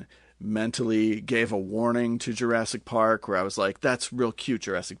even mentally gave a warning to Jurassic Park where I was like, "That's real cute,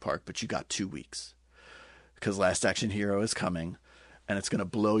 Jurassic Park, but you got 2 weeks because Last Action Hero is coming, and it's going to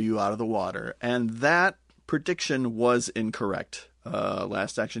blow you out of the water." And that prediction was incorrect.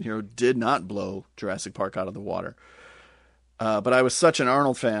 Last Action Hero did not blow Jurassic Park out of the water. But I was such an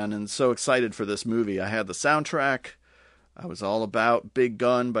Arnold fan and so excited for this movie. I had the soundtrack. I was all about Big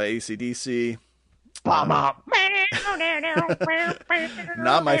Gun by AC/DC. Not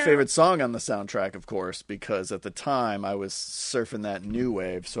my favorite song on the soundtrack, of course, because at the time I was surfing that new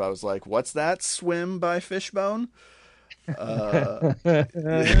wave. So I was like, what's that? Swim by Fishbone? Because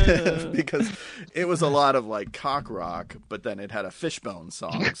it was a lot of like cock rock, but then it had a Fishbone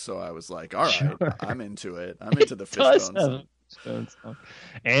song, so I was like, all right, I'm into it. I'm into the Fishbone song.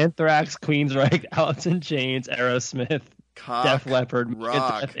 Anthrax, Queensryche, Alice in Chains, Aerosmith, Def Leppard,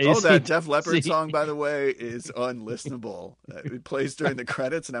 rock. That Def Leppard song, by the way, is unlistenable. It plays during the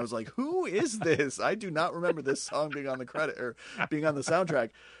credits, and I was like, who is this? I do not remember this song being on the credit or being on the soundtrack.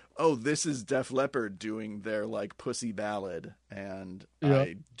 Oh, this is Def Leppard doing their like pussy ballad, and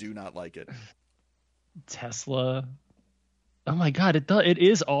I do not like it. Tesla. Oh my god, it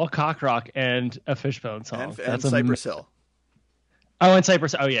is all cock rock and a Fishbone song. And Cypress Hill. Oh, and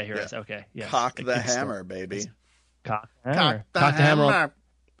Cypress. Oh yeah, here it is. Okay, yes. Cock the hammer, baby. Cock the hammer.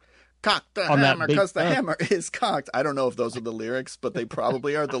 Cock the hammer, because the hammer is cocked. I don't know if those are the lyrics, but they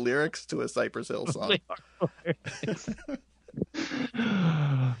probably are the lyrics to a Cypress Hill song.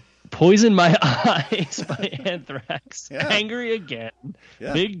 Poison My Eyes by Anthrax. Angry Again.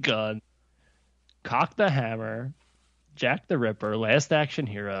 Big Gun. Cock the Hammer. Jack the Ripper. Last Action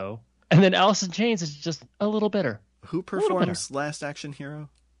Hero. And then Alice in Chains is just a little bitter. Who performs Last Action Hero?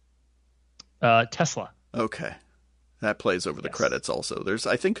 Tesla. Okay. That plays over the credits also. There's,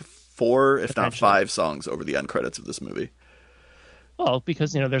 I think, 4, if not 5 songs over the end credits of this movie. Well,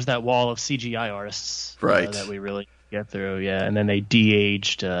 because, there's that wall of CGI artists that we really get through, and then they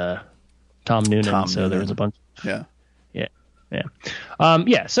de-aged Tom Noonan, there was a bunch. Yeah.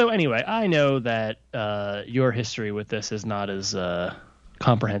 So anyway, I know that your history with this is not as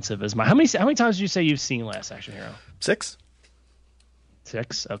comprehensive as mine. How many times did you say you've seen Last Action Hero? 6.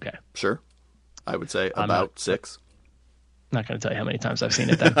 6? Okay. Sure. I would say about 6. Not going to tell you how many times I've seen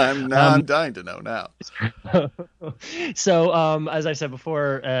it then. I'm dying to know now. So, as I said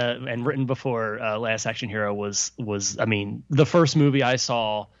before, and written before, Last Action Hero was, I mean, the first movie I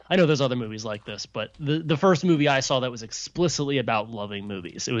saw. I know there's other movies like this, but the first movie I saw that was explicitly about loving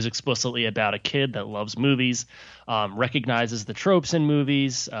movies. It was explicitly about a kid that loves movies, recognizes the tropes in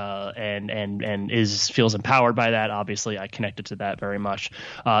movies, and feels empowered by that. Obviously, I connected to that very much.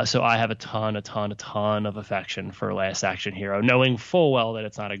 So I have a ton of affection for Last Action Hero, knowing full well that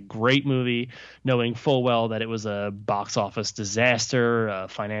it's not a great movie, knowing full well that it was a box office disaster,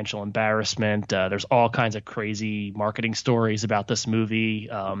 financial embarrassment. There's all kinds of crazy marketing stories about this movie.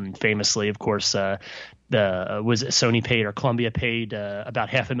 Famously, of course, was Sony paid or Columbia paid about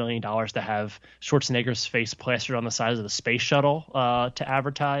 $500,000 to have Schwarzenegger's face plastered on the sides of the space shuttle to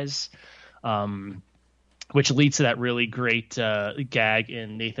advertise, which leads to that really great gag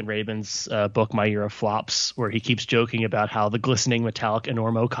in Nathan Rabin's book My Year of Flops, where he keeps joking about how the glistening metallic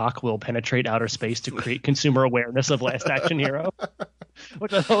enormo cock will penetrate outer space to create consumer awareness of Last Action Hero,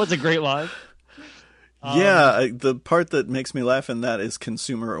 which I thought was a great line. The part that makes me laugh in that is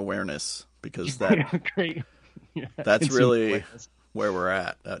consumer awareness, because that's really awareness. Where we're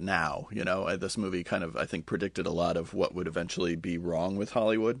at now. This movie kind of, I think, predicted a lot of what would eventually be wrong with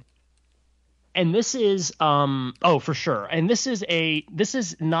Hollywood. And this is for sure. And this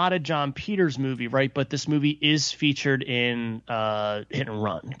is not a John Peters movie, right? But this movie is featured in Hit and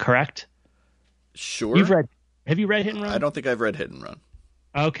Run, correct? Sure. Have you read Hit and Run? I don't think I've read Hit and Run.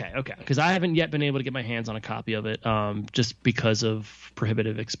 Okay. Because I haven't yet been able to get my hands on a copy of it, just because of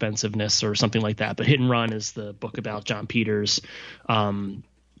prohibitive expensiveness or something like that. But Hit and Run is the book about John Peters,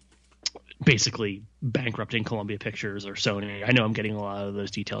 basically bankrupting Columbia Pictures or Sony. I know I'm getting a lot of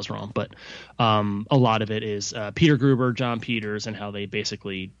those details wrong, but a lot of it is Peter Gruber, John Peters, and how they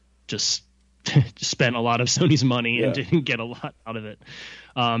basically just spent a lot of Sony's money and didn't get a lot out of it.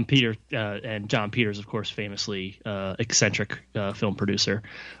 Peter and John Peters, of course, famously eccentric film producer,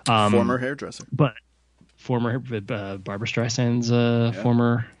 former hairdresser, but former Barbara Streisand's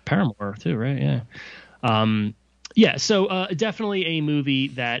former paramour too, right? Yeah. So definitely a movie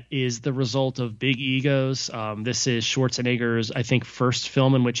that is the result of big egos. This is Schwarzenegger's, I think, first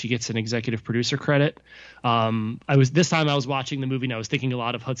film in which he gets an executive producer credit. I was watching the movie and I was thinking a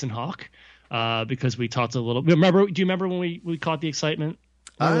lot of Hudson Hawk because we talked a little. Do you remember when we caught the excitement?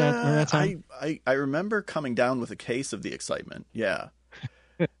 Remember that time? I remember coming down with a case of the excitement. Yeah,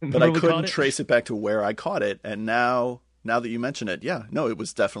 but I couldn't trace it back to where I caught it. And now that you mention it, it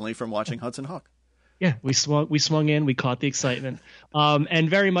was definitely from watching Hudson Hawk. Yeah, we swung in, we caught the excitement, and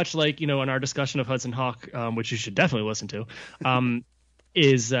very much like, in our discussion of Hudson Hawk, which you should definitely listen to,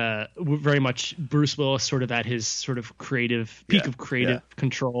 is very much Bruce Willis sort of at his sort of peak of creative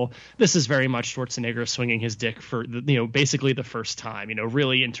control. This is very much Schwarzenegger swinging his dick for basically the first time.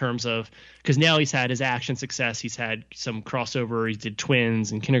 Really in terms of, because now he's had his action success, he's had some crossover, he did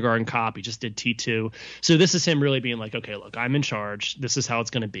Twins and Kindergarten Cop, he just did T2. So this is him really being like, okay, look, I'm in charge. This is how it's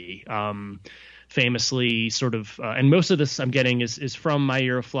going to be. Famously sort of and most of this I'm getting is from My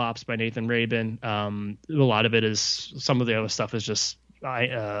Year of Flops by Nathan Rabin. A lot of it is, some of the other stuff is just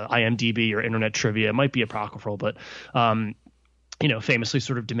IMDb or internet trivia. It might be apocryphal, but famously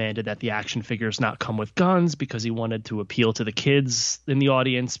sort of demanded that the action figures not come with guns because he wanted to appeal to the kids in the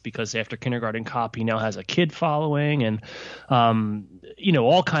audience, because after Kindergarten Cop he now has a kid following, and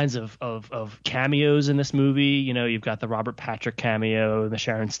all kinds of cameos in this movie. You've got the Robert Patrick cameo, the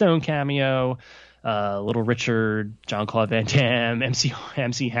Sharon Stone cameo, Little Richard, Jean-Claude Van Damme, MC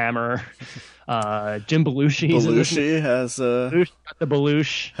Hammer, Jim Belushi. Belushi has the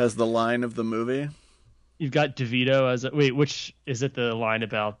Belushi has the line of the movie. You've got DeVito as which is it, the line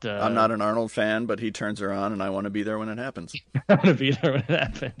about I'm not an Arnold fan, but he turns her on and I want to be there when it happens. I want to be there when it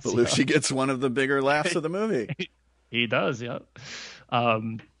happens. Belushi gets one of the bigger laughs of the movie. He does, yeah.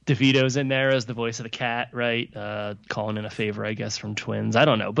 DeVito's in there as the voice of the cat, right? Calling in a favor, I guess, from Twins. I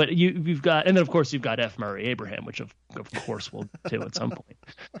don't know, but you've got, and then of course you've got F. Murray Abraham, which of course we'll do at some point.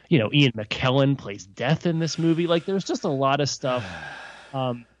 Ian McKellen plays Death in this movie. Like, there's just a lot of stuff.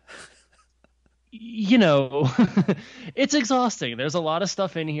 It's exhausting. There's a lot of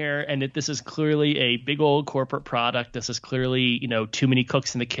stuff in here, and this is clearly a big old corporate product. This is clearly, too many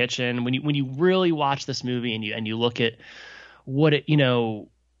cooks in the kitchen. When you really watch this movie and you look at what it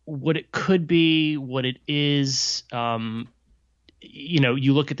could be, what it is,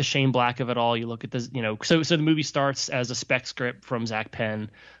 you look at the Shane Black of it all. You look at this, so the movie starts as a spec script from Zach Penn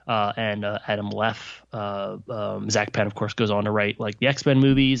and Adam Leff. Zach Penn, of course, goes on to write like the X-Men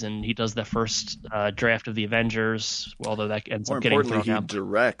movies, and he does the first draft of the Avengers, although that ends up getting thrown out. More importantly, he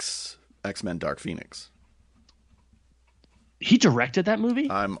directs X-Men Dark Phoenix. He directed that movie?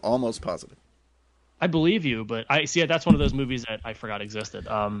 I'm almost positive. I believe you, but that's one of those movies that I forgot existed.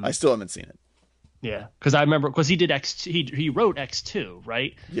 I still haven't seen it. Yeah, because I remember, because he did he wrote X2,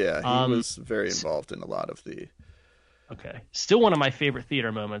 right? Yeah, he was very involved in a lot of the. Okay, still one of my favorite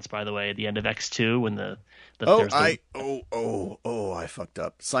theater moments, by the way, at the end of X2 when I fucked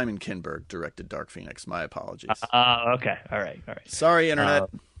up. Simon Kinberg directed Dark Phoenix. My apologies. Okay, all right. Sorry, internet.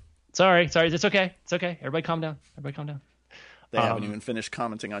 Sorry. It's okay. Everybody calm down. They haven't even finished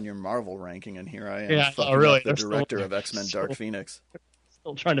commenting on your Marvel ranking, and here I am, really? the director of X-Men Dark Phoenix.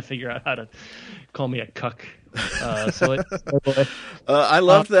 Still trying to figure out how to call me a cuck. I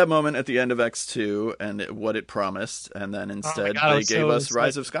loved that moment at the end of X2 and what it promised, and then instead they gave us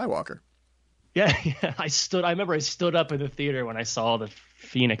Rise of Skywalker. Yeah. I remember I stood up in the theater when I saw the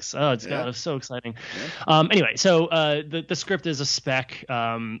Phoenix. Oh, it was so exciting. Yeah. Anyway, so the script is a spec.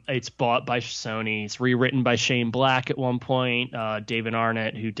 It's bought by Sony. It's rewritten by Shane Black at one point. David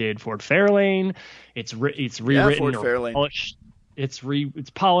Arnott, who did Ford Fairlane. It's rewritten Ford or Fairlane. Polished. It's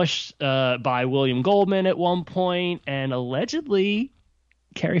polished by William Goldman at one point, and allegedly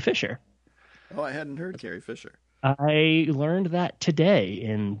Carrie Fisher. Oh, I hadn't heard Carrie Fisher. I learned that today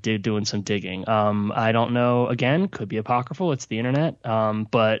in doing some digging. I don't know. Again, could be apocryphal. It's the internet.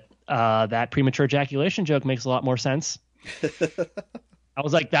 But that premature ejaculation joke makes a lot more sense. I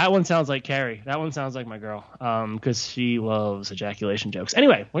was like, that one sounds like Carrie. That one sounds like my girl. Because she loves ejaculation jokes.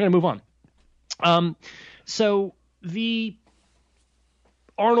 Anyway, we're gonna move on. So the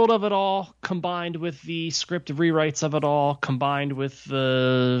Arnold of it all, combined with the script rewrites of it all, combined with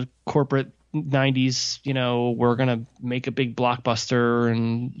the corporate 90s, we're gonna make a big blockbuster,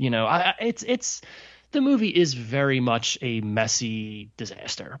 and it's the movie is very much a messy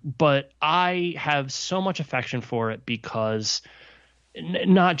disaster, but I have so much affection for it because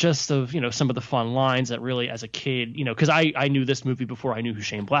not just of, some of the fun lines that really as a kid, because I knew this movie before I knew who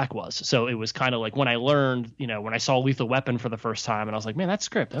Shane Black was. So it was kind of like when I learned, when I saw Lethal Weapon for the first time and I was like, man, that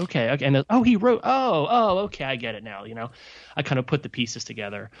script. Okay. And then, he wrote, okay. I get it now. I kind of put the pieces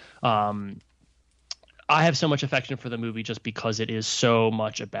together. I have so much affection for the movie just because it is so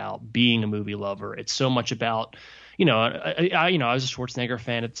much about being a movie lover. It's so much about, I was a Schwarzenegger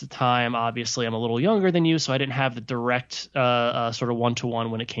fan at the time. Obviously, I'm a little younger than you, so I didn't have the direct sort of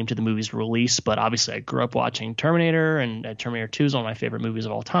one-to-one when it came to the movie's release. But obviously, I grew up watching Terminator, and Terminator 2 is one of my favorite movies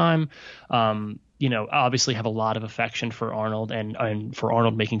of all time. Obviously have a lot of affection for Arnold and for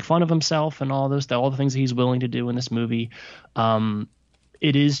Arnold making fun of himself and all the things that he's willing to do in this movie. To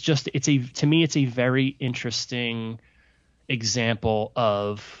me, it's a very interesting example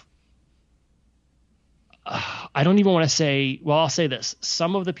of, I don't even want to say, well, I'll say this.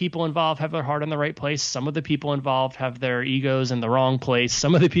 Some of the people involved have their heart in the right place. Some of the people involved have their egos in the wrong place.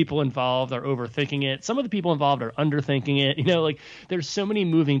 Some of the people involved are overthinking it. Some of the people involved are underthinking it. There's so many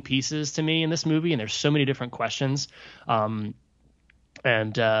moving pieces to me in this movie, and there's so many different questions. But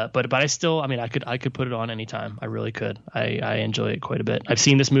I still, I could put it on anytime. I really could. I enjoy it quite a bit. I've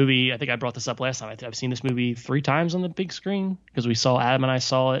seen this movie. I think I brought this up last time. I've seen this movie 3 times on the big screen because Adam and I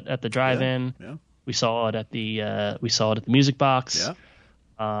saw it at the drive-in. Yeah. We saw it at the Music Box. Yeah.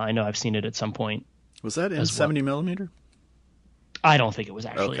 I know I've seen it at some point. Was that in 70 millimeter? I don't think it was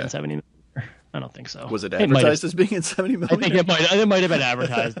actually in 70 millimeter. I don't think so. Was it advertised as being in 70 millimeter? I think it might have been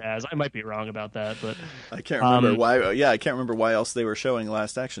advertised as. I might be wrong about that, but I can't remember why. Yeah, I can't remember why else they were showing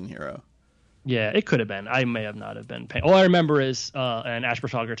Last Action Hero. Yeah, it could have been. I may have not have been paying. All I remember is, and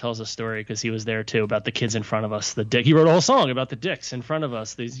Ashbertalger tells a story because he was there too, about the kids in front of us. He wrote a whole song about the dicks in front of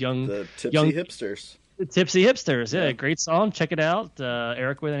us. These the tipsy hipsters. The tipsy hipsters. Yeah, great song. Check it out.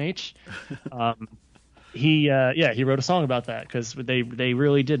 Eric with an H. He wrote a song about that because they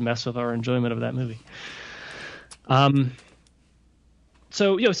really did mess with our enjoyment of that movie.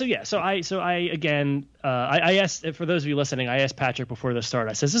 So I asked, for those of you listening, I asked Patrick before the start.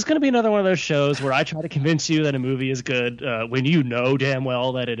 I said, "Is this going to be another one of those shows where I try to convince you that a movie is good when you know damn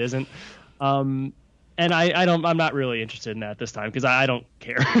well that it isn't?" And I'm not really interested in that this time because I don't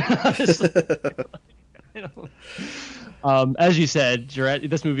care. As you said,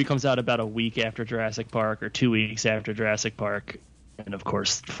 this movie comes out about a week after Jurassic Park or 2 weeks after Jurassic Park, and of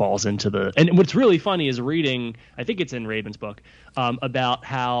course falls into the. And what's really funny is reading, I think it's in Raven's book, about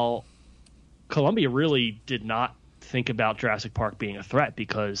how Columbia really did not think about Jurassic Park being a threat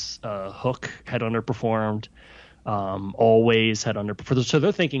because Hook had underperformed, Always had underperformed. So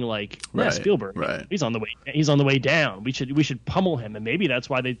they're thinking like, Spielberg, he's on the way down. We should pummel him, and maybe that's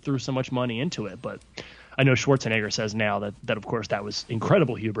why they threw so much money into it, but. I know Schwarzenegger says now that of course that was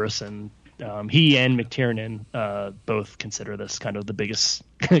incredible hubris, and he and McTiernan both consider this kind of the biggest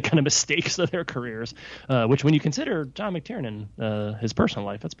kind of mistakes of their careers. Which, when you consider John McTiernan, his personal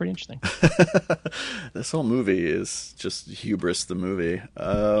life, that's pretty interesting. This whole movie is just hubris. The movie.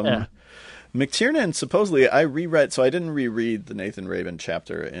 McTiernan supposedly I reread, so I didn't reread the Nathan Raven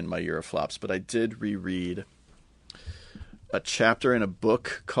chapter in my Year of Flops, but I did reread a chapter in a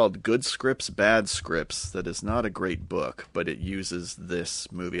book called Good Scripts, Bad Scripts that is not a great book, but it uses this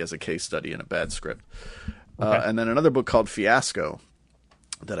movie as a case study in a bad script. Okay. And then another book called Fiasco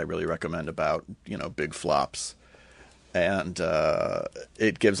that I really recommend about, big flops. And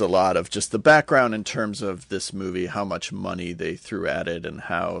it gives a lot of just the background in terms of this movie, how much money they threw at it and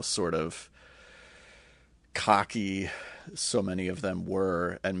how sort of cocky so many of them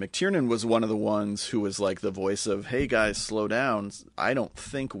were. And McTiernan was one of the ones who was like the voice of, hey guys, slow down. I don't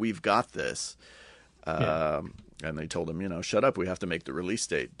think we've got this. And they told him, shut up. We have to make the release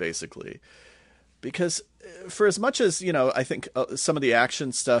date, basically. Because for as much as, I think some of the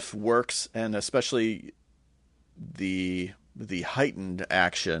action stuff works, and especially the heightened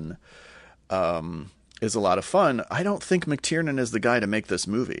action is a lot of fun, I don't think McTiernan is the guy to make this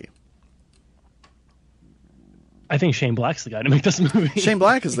movie. I think Shane Black's the guy to make this movie. Shane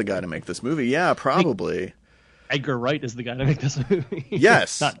Black is the guy to make this movie. Yeah, probably. Edgar Wright is the guy to make this movie.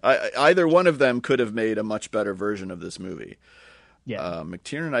 Yes. Either one of them could have made a much better version of this movie. Yeah.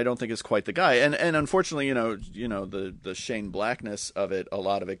 McTiernan, I don't think, is quite the guy. And unfortunately, the Shane Blackness of it, a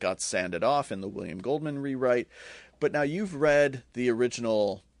lot of it got sanded off in the William Goldman rewrite. But now you've read the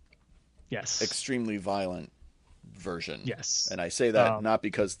original extremely violent version. Yes. And I say that not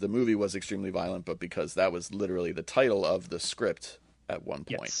because the movie was extremely violent, but because that was literally the title of the script at one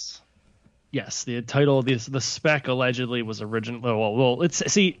point. Yes. Yes, the title, the spec allegedly was original. Well,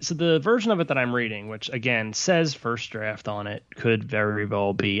 so the version of it that I'm reading, which again says first draft on it, could very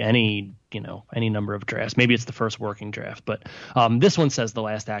well be any number of drafts. Maybe it's the first working draft, but this one says The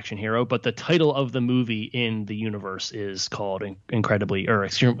Last Action Hero. But the title of the movie in the universe is called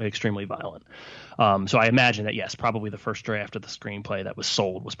Extremely Violent. So I imagine that, yes, probably the first draft of the screenplay that was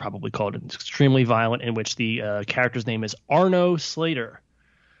sold was probably called Extremely Violent, in which the character's name is Arno Slater.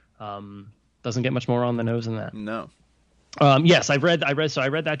 Doesn't get much more on the nose than that. No. Yes, I read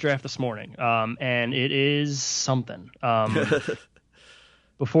that draft this morning. And it is something. Go ahead.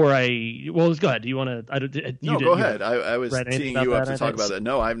 Do you want to? No, go ahead. I was teeing you up to talk about it.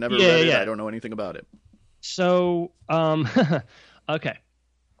 No, I've never read it. I don't know anything about it. So, okay.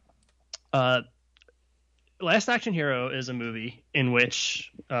 Last Action Hero is a movie in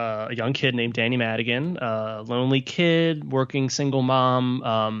which a young kid named Danny Madigan, a lonely kid, working single mom,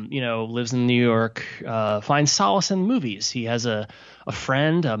 lives in New York, finds solace in movies. He has a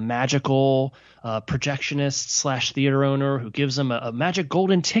friend, a magical projectionist / theater owner, who gives him a magic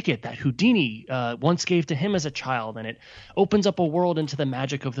golden ticket that Houdini once gave to him as a child, and it opens up a world into the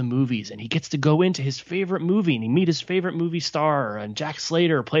magic of the movies, and he gets to go into his favorite movie, and he meet his favorite movie star, and Jack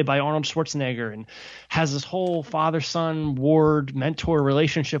Slater, played by Arnold Schwarzenegger, and has this whole father-son ward mentor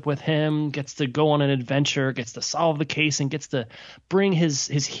relationship with him, gets to go on an adventure, gets to solve the case, and gets to bring his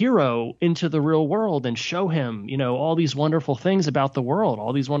hero into the real world and show him, all these wonderful things about the world,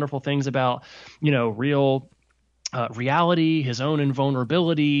 all these wonderful things about real reality, his own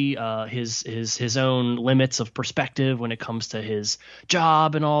invulnerability, his own limits of perspective when it comes to his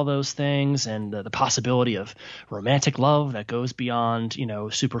job and all those things, and the possibility of romantic love that goes beyond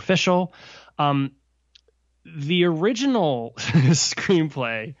superficial. The original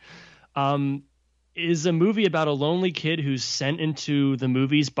screenplay is a movie about a lonely kid who's sent into the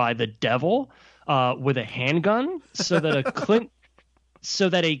movies by the devil with a handgun, so that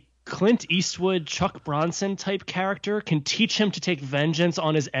a Clint Eastwood, Chuck Bronson type character can teach him to take vengeance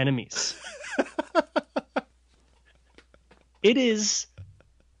on his enemies. It is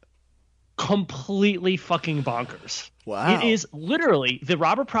completely fucking bonkers. Wow. It is literally, the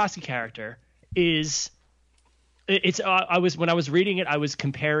Robert Prosky character is, when I was reading it, I was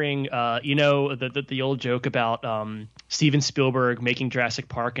comparing, the old joke about Steven Spielberg making Jurassic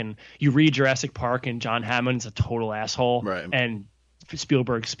Park, and you read Jurassic Park and John Hammond's a total asshole. Right. And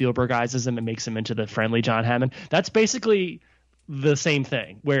Spielbergizes him and makes him into the friendly John Hammond. That's basically the same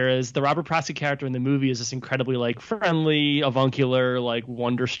thing. Whereas the Robert Prosky character in the movie is this incredibly friendly, avuncular,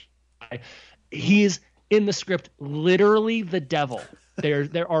 wonder. He is in the script literally the devil.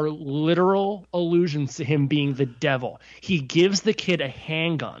 There are literal allusions to him being the devil. He gives the kid a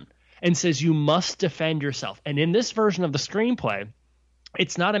handgun and says, "You must defend yourself." And in this version of the screenplay,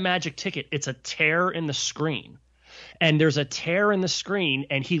 it's not a magic ticket. It's a tear in the screen. And there's a tear in the screen,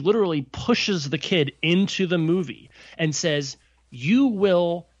 and he literally pushes the kid into the movie and says, "You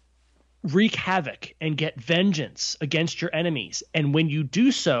will wreak havoc and get vengeance against your enemies. And when you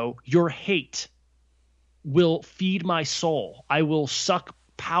do so, your hate will feed my soul. I will suck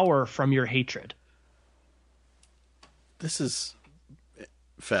power from your hatred." This is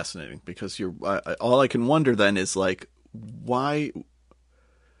fascinating, because all I can wonder then is why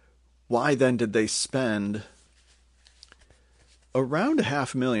then did they spend around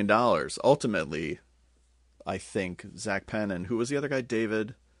 $500,000 ultimately? I think Zach Penn and who was the other guy?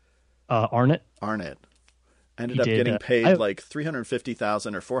 David Arnott ended up getting paid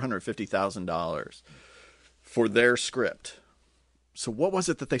 $350,000 or $450,000 for their script. So what was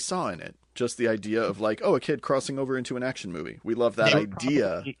it that they saw in it? Just the idea of a kid crossing over into an action movie. We love that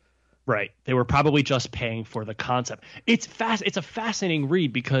idea. Right. They were probably just paying for the concept. It's a fascinating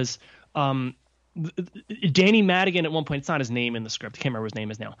read, because Danny Madigan at one point, it's not his name in the script, I can't remember what his name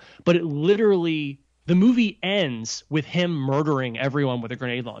is now, but it literally, the movie ends with him murdering everyone with a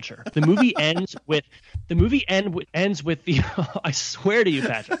grenade launcher. The movie ends with the I swear to you,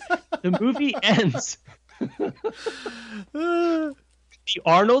 Patrick, the movie ends the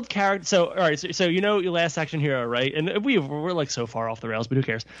Arnold character. So all right, so your Last Action Hero, right? And we're so far off the rails, but who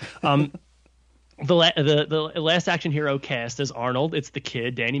cares? The Last Action Hero cast is Arnold. It's the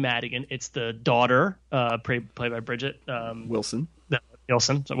kid, Danny Madigan. It's the daughter, played by Bridget Wilson.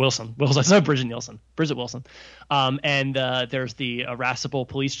 Wilson. It's not Bridget Nielsen. Bridget Wilson. And there's the irascible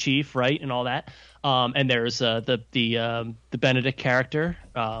police chief, right, and all that. And there's the Benedict character,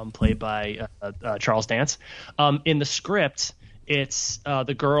 played by Charles Dance. In the script, It's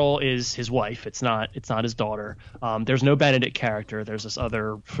the girl is his wife. It's not his daughter. There's no Benedict character. There's this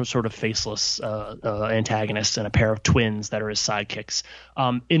other sort of faceless antagonist and a pair of twins that are his sidekicks.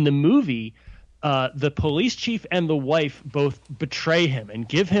 In the movie, the police chief and the wife both betray him and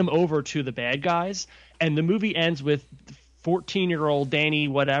give him over to the bad guys. And the movie ends with 14-year-old Danny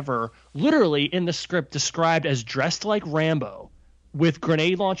whatever, literally in the script described as dressed like Rambo, with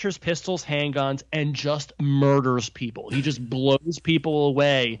grenade launchers, pistols, handguns, and just murders people. He just blows people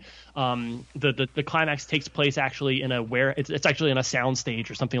away. The climax takes place actually in it's actually in a sound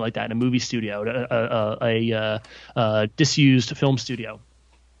stage or something like that, in a movie studio, a disused film studio.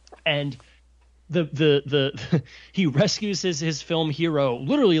 And he rescues his film hero,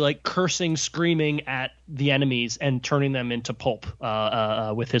 literally like cursing, screaming at the enemies and turning them into pulp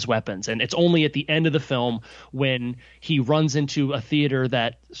with his weapons. And it's only at the end of the film when he runs into a theater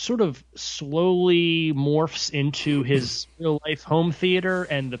that sort of slowly morphs into his real life home theater,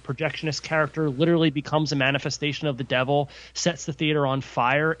 and the projectionist character literally becomes a manifestation of the devil, sets the theater on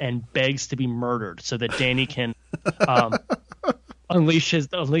fire, and begs to be murdered so that Danny can unleash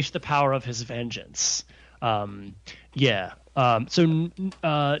the power of his vengeance. Not a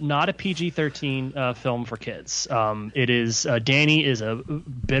PG-13 film for kids. It is Danny is a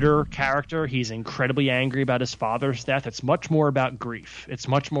bitter character. He's incredibly angry about his father's death. It's much more about grief. It's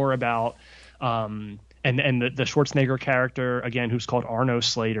much more about and the Schwarzenegger character, again, who's called Arno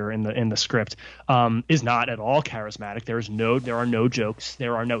Slater in the script, is not at all charismatic. There are no jokes.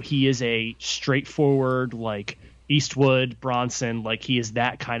 He is a straightforward, like, Eastwood, Bronson, like, he is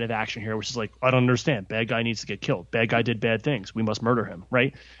that kind of action hero, which is like, I don't understand. Bad guy needs to get killed. Bad guy did bad things. We must murder him,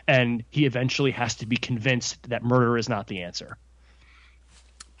 right? And he eventually has to be convinced that murder is not the answer.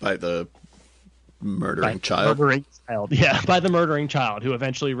 By the murdering child? Yeah, by the murdering child, who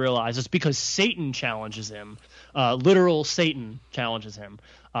eventually realizes, because Satan challenges him, literal Satan challenges him,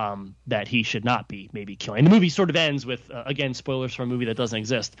 that he should not be maybe killing. The movie sort of ends with, again, spoilers for a movie that doesn't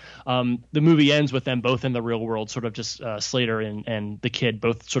exist. The movie ends with them both in the real world, sort of just Slater and the kid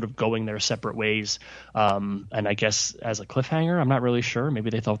both sort of going their separate ways. And I guess as a cliffhanger, I'm not really sure. Maybe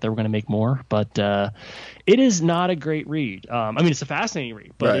they thought they were going to make more, but it is not a great read. I mean, it's a fascinating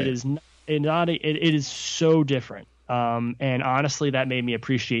read, but right. It is so different. And honestly, that made me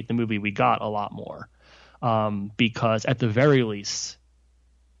appreciate the movie we got a lot more. Because at the very least,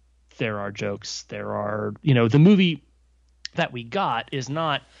 there are jokes. There are, the movie that we got is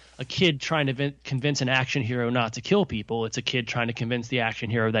not a kid trying to convince an action hero not to kill people. It's a kid trying to convince the action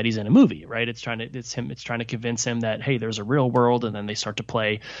hero that he's in a movie, right? It's trying to convince him that, hey, there's a real world, and then they start to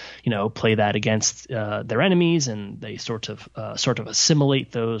play that against their enemies, and they sort of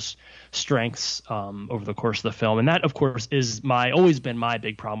assimilate those strengths over the course of the film. And that, of course, is always been my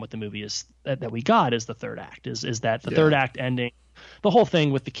big problem with the movie is that we got is the third act. Is that the third act ending? The whole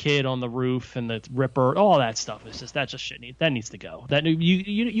thing with the kid on the roof and the Ripper, all that stuff is just shit. That needs to go. That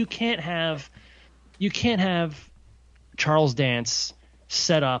you can't have Charles Dance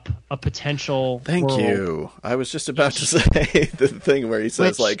set up a potential. Thank world. You. I was just about to say the thing where he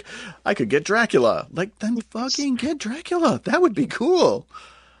says, I could get Dracula. Like, then fucking get Dracula. That would be cool.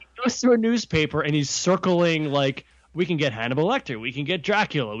 He goes through a newspaper and he's circling, like, we can get Hannibal Lecter, we can get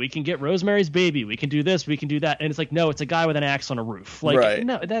Dracula, we can get Rosemary's Baby, we can do this, we can do that. And it's like, no, it's a guy with an axe on a roof. Like, right.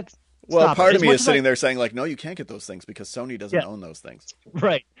 No, that's... Well, part of me is sitting there saying, like, no, you can't get those things because Sony doesn't own those things.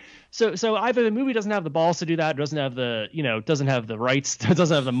 Right. So either the movie doesn't have the balls to do that, doesn't have the, doesn't have the rights,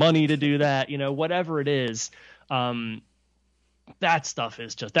 doesn't have the money to do that, whatever it is. That stuff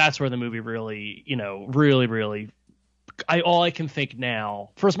is just, that's where the movie really, really all I can think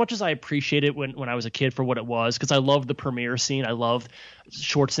now, for as much as I appreciate it when I was a kid for what it was, because I loved the premiere scene. I loved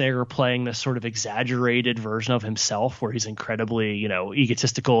Schwarzenegger playing this sort of exaggerated version of himself where he's incredibly,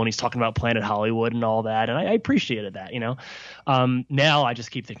 egotistical and he's talking about Planet Hollywood and all that. And I appreciated that, Now I just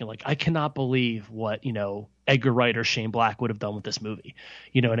keep thinking, like, I cannot believe what, Edgar Wright or Shane Black would have done with this movie.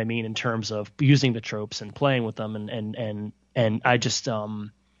 You know what I mean? In terms of using the tropes and playing with them. And I just,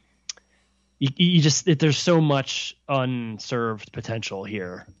 there's so much unserved potential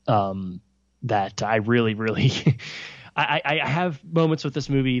here that I really, really I have moments with this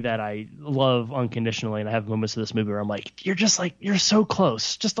movie that I love unconditionally, and I have moments with this movie where I'm like, you're so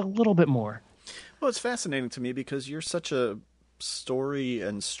close, just a little bit more. Well, it's fascinating to me because you're such a story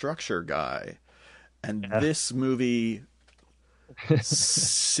and structure guy, and this movie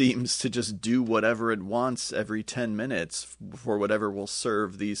seems to just do whatever it wants every 10 minutes for whatever will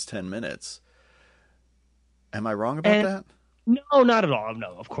serve these 10 minutes. Am I wrong about that? No, not at all.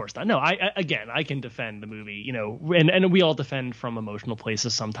 No, of course not. No, again, I can defend the movie, and we all defend from emotional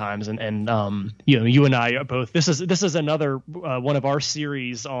places sometimes. And you and I are both. This is another one of our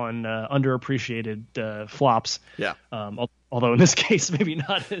series on underappreciated flops. Yeah. Although in this case, maybe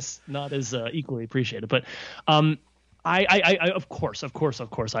not as equally appreciated, but I of course,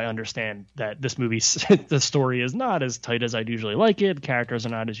 I understand that this movie, the story is not as tight as I'd usually like it. The characters are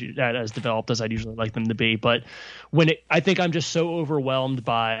not as developed as I'd usually like them to be. But I think I'm just so overwhelmed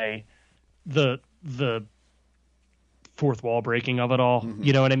by the fourth wall breaking of it all. Mm-hmm.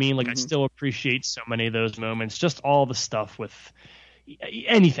 You know what I mean? Like, I still appreciate so many of those moments. Just all the stuff with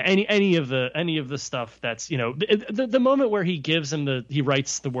any of the stuff that's, the moment where he gives him he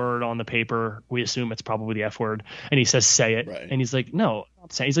writes the word on the paper, we assume it's probably the F word, and he says say it, right. And he's like, no, I'm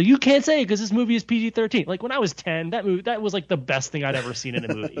not saying. He's like, you can't say it because this movie is PG-13. Like, when I was 10, that was like the best thing I'd ever seen in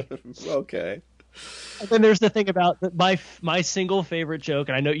a movie. Okay. And then there's the thing about my single favorite joke,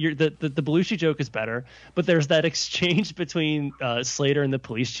 and I know the Belushi joke is better, but there's that exchange between Slater and the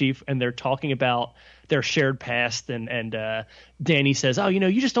police chief, and they're talking about their shared past, and Danny says, oh,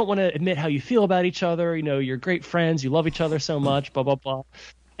 you just don't want to admit how you feel about each other. You're great friends. You love each other so much, blah, blah, blah.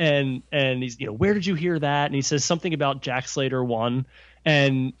 And he's, where did you hear that? And he says something about Jack Slater 1.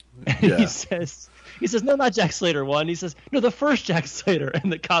 And yeah. He says, no, not Jack Slater 1. He says, no, the first Jack Slater.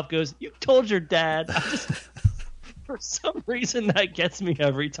 And the cop goes, you told your dad. For some reason, that gets me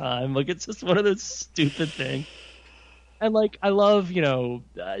every time. Like, it's just one of those stupid things. And, like, I love, the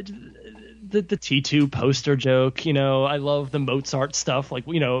T2 poster joke. I love the Mozart stuff. Like,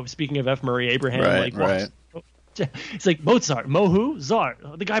 speaking of F. Murray Abraham, right. It's like Mozart, Mohu,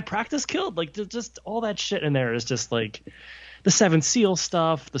 Zart. The guy practice killed. Like, just all that shit in there is just like the Seven Seal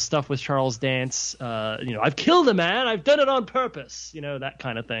stuff, the stuff with Charles Dance. I've killed a man. I've done it on purpose. That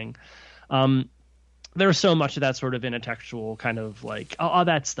kind of thing. There's so much of that sort of intertextual kind of like all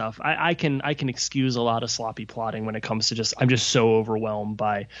that stuff. I can excuse a lot of sloppy plotting when it comes to I'm just so overwhelmed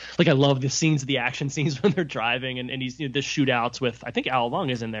by, like, I love the action scenes when they're driving and he's the shootouts with, I think Al Long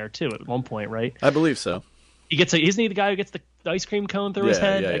is in there too at one point, right? I believe so. Isn't he the guy who gets the ice cream cone through his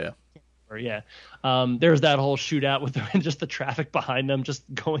head? Yeah. There's that whole shootout with just the traffic behind them just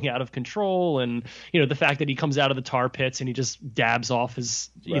going out of control, and the fact that he comes out of the tar pits and he just dabs off his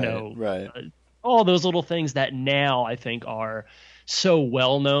all those little things that now I think are so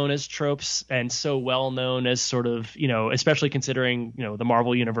well known as tropes and so well known as sort of, especially considering, the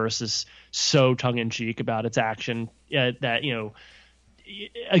Marvel universe is so tongue in cheek about its action that,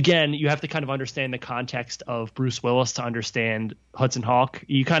 again, you have to kind of understand the context of Bruce Willis to understand Hudson Hawk.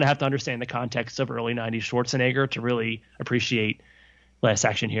 You kind of have to understand the context of early 90s Schwarzenegger to really appreciate Last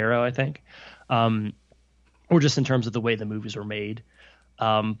Action Hero, I think. Or just in terms of the way the movies were made.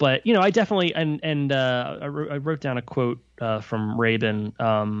 But I definitely I wrote down a quote from Rabin,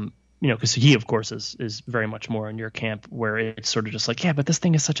 because he of course is very much more in your camp, where it's sort of just like, yeah, but this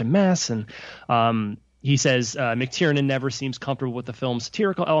thing is such a mess, and he says McTiernan never seems comfortable with the film's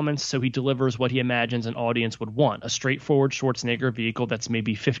satirical elements, so he delivers what he imagines an audience would want: a straightforward Schwarzenegger vehicle that's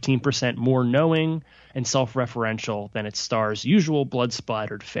maybe 15% more knowing and self-referential than its star's usual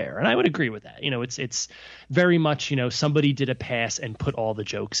blood-splattered fare. And I would agree with that. It's very much, somebody did a pass and put all the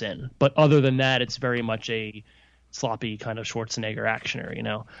jokes in. But other than that, it's very much a sloppy kind of Schwarzenegger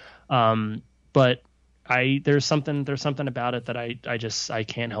actioner, But there's something about it that I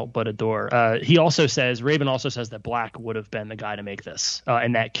can't help but adore. Rabin also says that Black would have been the guy to make this,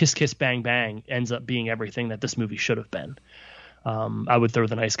 and that Kiss Kiss Bang Bang ends up being everything that this movie should have been. I would throw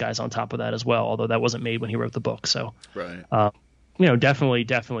The Nice Guys on top of that as well, although that wasn't made when he wrote the book. So, right.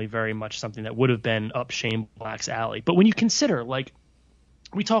 Definitely very much something that would have been up Shane Black's alley. But when you consider, like,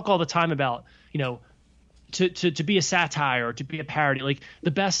 we talk all the time about, to be a satire or to be a parody, like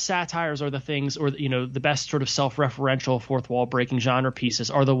the best satires are the things, or the best sort of self-referential fourth wall breaking genre pieces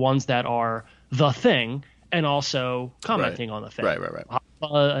are the ones that are the thing and also commenting on the thing. Right.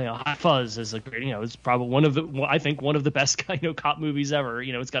 Hot Fuzz is a great, it's probably one of the best cop movies ever.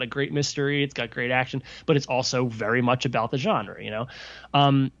 It's got a great mystery, it's got great action, but it's also very much about the genre.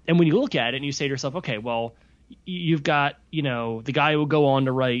 And when you look at it and you say to yourself, okay, well, you've got, the guy who will go on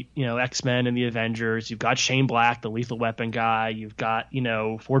to write, X-Men and the Avengers. You've got Shane Black, the Lethal Weapon guy. You've got,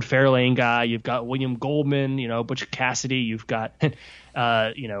 Ford Fairlane guy. You've got William Goldman, Butch Cassidy. You've got,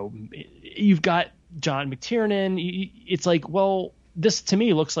 you've got John McTiernan. It's like, well, this to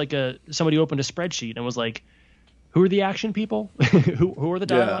me looks like somebody opened a spreadsheet and was like, who are the action people? who are the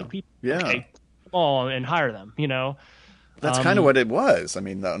dialogue people? Yeah. Okay, come on and hire them, That's kind of what it was. I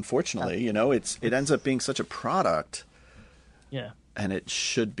mean, unfortunately, it ends up being such a product. Yeah. And it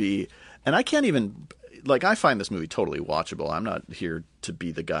should be. And I can't even, like, I find this movie totally watchable. I'm not here to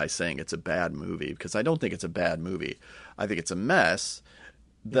be the guy saying it's a bad movie, because I don't think it's a bad movie. I think it's a mess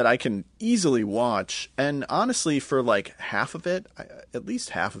that I can easily watch. And honestly, for like half of it, at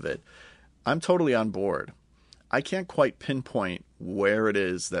least half of it, I'm totally on board. I can't quite pinpoint where it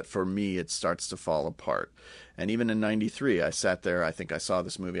is that for me it starts to fall apart. And even in 93, I sat there, I think I saw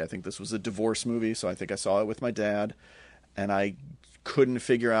this movie. I think this was a divorce movie, so I think I saw it with my dad. And I couldn't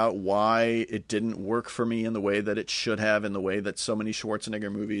figure out why it didn't work for me in the way that it should have, in the way that so many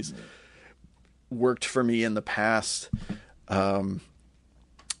Schwarzenegger movies worked for me in the past.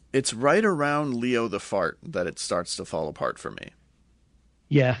 It's right around Leo the Fart that it starts to fall apart for me.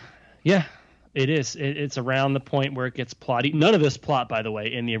 Yeah, it is. It's around the point where it gets plotty. None of this plot, by the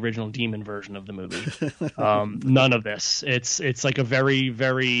way, in the original Demon version of the movie. None of this. It's like a very,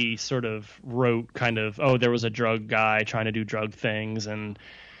 very sort of rote kind of, oh, there was a drug guy trying to do drug things, and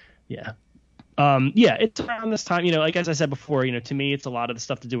yeah. It's around this time, like as I said before, to me, it's a lot of the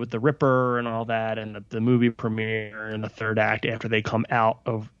stuff to do with the Ripper and all that, and the movie premiere and the third act after they come out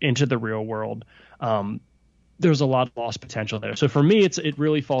into the real world. There's a lot of lost potential there. So for me, it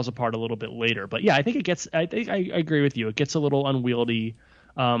really falls apart a little bit later. But yeah, I think I agree with you. It gets a little unwieldy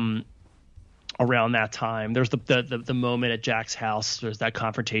around that time. There's the moment at Jack's house. There's that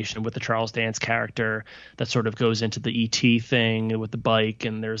confrontation with the Charles Dance character that sort of goes into the E.T. thing with the bike,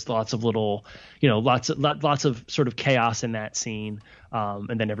 and there's lots of little, lots of sort of chaos in that scene.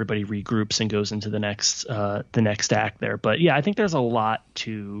 And then everybody regroups and goes into the next act there. But yeah, I think there's a lot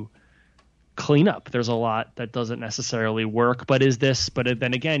to clean up. There's a lot that doesn't necessarily work, but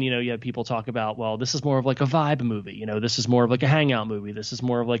then again, you have people talk about, well, this is more of like a vibe movie, this is more of like a hangout movie, this is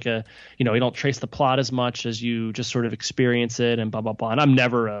more of like a, you don't trace the plot as much as you just sort of experience it and blah blah blah. And I'm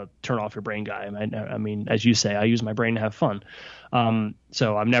never a turn off your brain guy. I mean, as you say, I use my brain to have fun.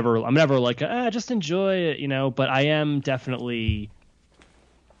 So I'm never like just enjoy it, but I am definitely,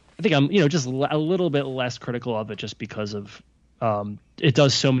 I think I'm just a little bit less critical of it, just because of it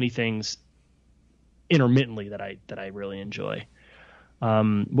does so many things intermittently that I really enjoy.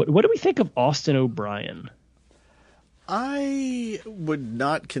 What do we think of Austin O'Brien? I would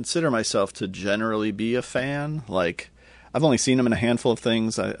not consider myself to generally be a fan. Like, I've only seen him in a handful of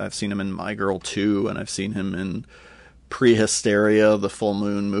things. I've seen him in My Girl 2, and I've seen him in Prehysteria, the full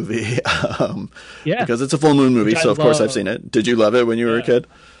moon movie. Because it's a full moon movie, so of course I've seen it. Did you love it when you were a kid?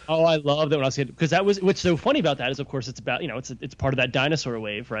 Oh, I loved it when I was a kid, because what's so funny about that is, of course, it's about, it's part of that dinosaur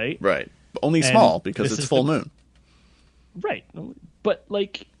wave, right? Right. Only small, because it's full moon. Right. But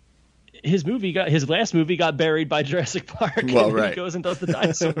like, his last movie got buried by Jurassic Park. Well, and right. He goes and does the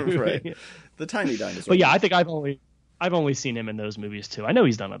dinosaur movie. Right. The tiny dinosaur. But yeah, I think I've only seen him in those movies too. I know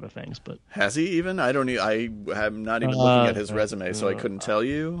he's done other things, but has he even? I don't. I am not even looking at his resume, so I couldn't tell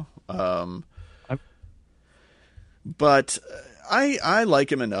you. But I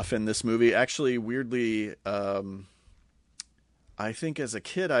like him enough in this movie. Actually, weirdly, I think as a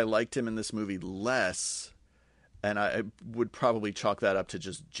kid I liked him in this movie less, and I would probably chalk that up to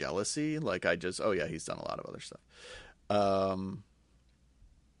just jealousy. Like, he's done a lot of other stuff,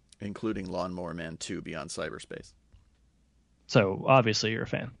 including Lawnmower Man 2: Beyond Cyberspace. So obviously you're a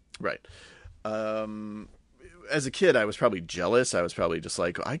fan, right? As a kid, I was probably jealous. I was probably just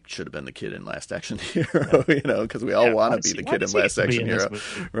like, I should have been the kid in Last Action Hero, because we all want to be the kid in Last Action Hero.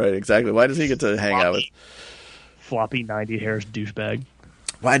 Right, exactly. Why does he get to hang out with floppy 90 hairs douchebag?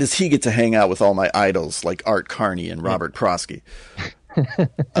 Why does he get to hang out with all my idols like Art Carney and Robert Prosky?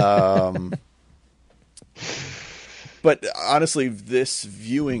 But honestly, this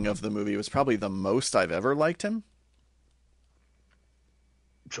viewing of the movie was probably the most I've ever liked him.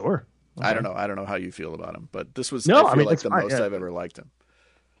 Sure. Okay. I don't know how you feel about him, but this was the most I've ever liked him.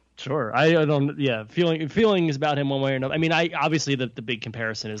 Sure. I don't. Yeah. Feelings about him one way or another. I mean, obviously the big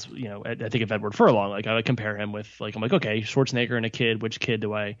comparison is, I think of Edward Furlong. Like, I would compare him with, like, I'm like, okay, Schwarzenegger and a kid. Which kid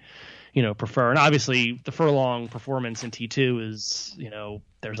do I, prefer? And obviously the Furlong performance in T2 is,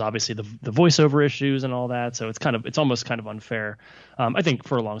 there's obviously the voiceover issues and all that. So it's almost kind of unfair. I think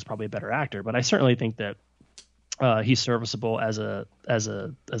Furlong's probably a better actor, but I certainly think that he's serviceable as a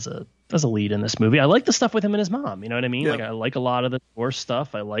lead in this movie. I like the stuff with him and his mom. You know what I mean? Yeah. Like, I like a lot of the divorce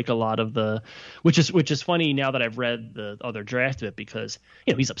stuff. I like a lot of which is funny now that I've read the other draft of it, because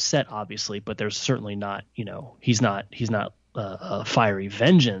he's upset obviously, but there's certainly not he's not fiery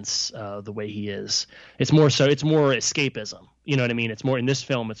vengeance the way he is. It's more escapism. You know what I mean? It's more in this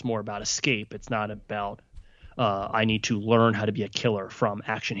film. It's more about escape. It's not about I need to learn how to be a killer from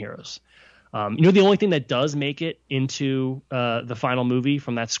action heroes. The only thing that does make it into the final movie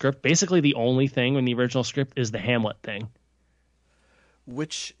from that script, basically the only thing in the original script, is the Hamlet thing.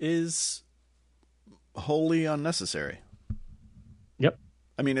 Which is wholly unnecessary. Yep.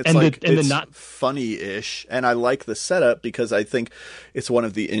 I mean, it's And like the it's not funny-ish, and I like the setup because I think it's one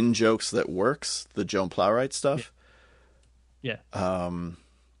of the in-jokes that works, the Joan Plowright stuff. Yeah.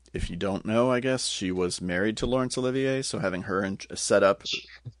 If you don't know, I guess she was married to Laurence Olivier, so having her set up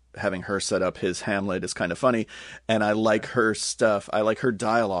his Hamlet is kind of funny, and I like her stuff. I like her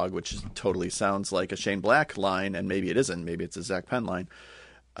dialogue, which totally sounds like a Shane Black line, and maybe it isn't. Maybe it's a Zach Penn line,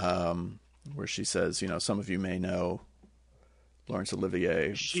 where she says, some of you may know Laurence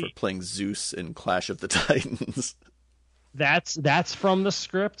Olivier for playing Zeus in Clash of the Titans. That's from the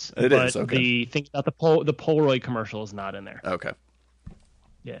script. It but is, okay. The thing about the Polaroid commercial is not in there. Okay.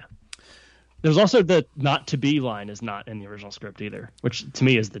 Yeah. There's also the not to be line is not in the original script either, which to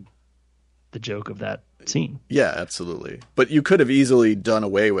me is the joke of that scene. Yeah, absolutely. But you could have easily done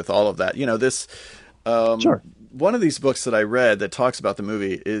away with all of that. This Sure. One of these books that I read that talks about the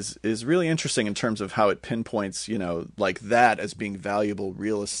movie is really interesting in terms of how it pinpoints, like that as being valuable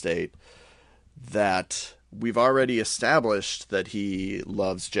real estate, that we've already established that he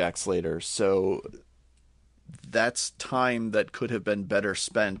loves Jack Slater. So that's time that could have been better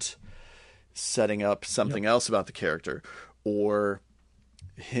spent setting up something else about the character, or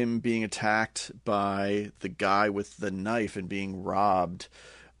him being attacked by the guy with the knife and being robbed,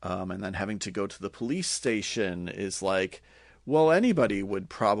 and then having to go to the police station is like, well, anybody would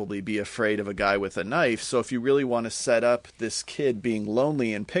probably be afraid of a guy with a knife. So if you really want to set up this kid being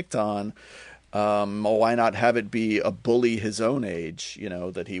lonely and picked on, why not have it be a bully his own age,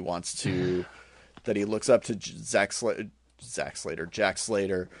 that he wants to, that he looks up to Jack Slater. Zack Snyder. Zack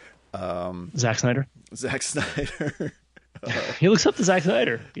Snyder. He looks up to Zack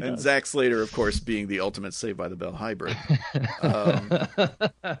Snyder. And Zack Slater, of course, being the ultimate Saved by the Bell hybrid.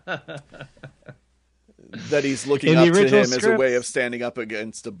 That he's looking up to him as a way of standing up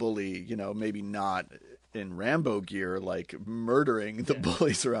against a bully, maybe not in Rambo gear, like murdering the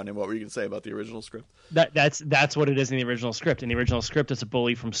bullies around him. What were you going to say about the original script? That's what it is in the original script. In the original script, it's a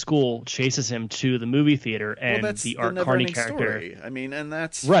bully from school chases him to the movie theater, and that's the Art Carney character. Story. I mean, and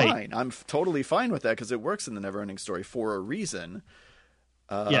that's right. Fine. I'm totally fine with that because it works in the Neverending Story for a reason,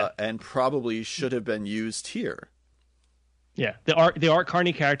 and probably should have been used here. Yeah, the Art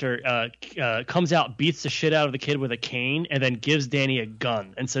Carney character comes out, beats the shit out of the kid with a cane, and then gives Danny a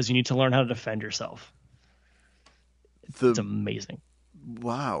gun and says, "You need to learn how to defend yourself." It's amazing.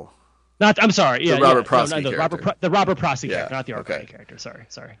 Wow. I'm sorry. Yeah, the Robert Prosky character. The Robert Prosky character, not the Art Carney character.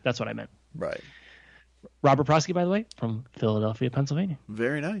 Sorry. That's what I meant. Right. Robert Prosky, by the way, from Philadelphia, Pennsylvania.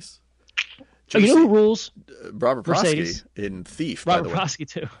 Very nice. You know who rules? Robert Prosky in Thief. Robert by the way. Prosky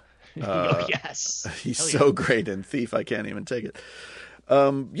too. Oh, yes. He's so great in Thief. I can't even take it.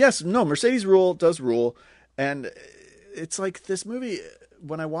 Mercedes does rule. And it's like this movie,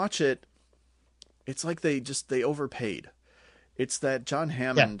 when I watch it, it's like they overpaid. It's that John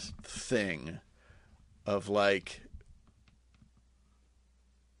Hammond thing of like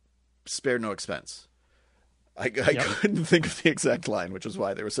spared no expense. I couldn't think of the exact line, which is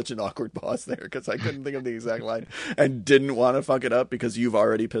why there was such an awkward pause there, because I couldn't think of the exact line and didn't want to fuck it up because you've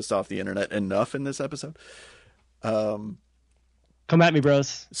already pissed off the internet enough in this episode. Come at me,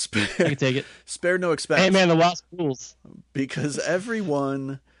 bros. I can take it. Spare no expense. Ant-Man and the Wasp rules. Because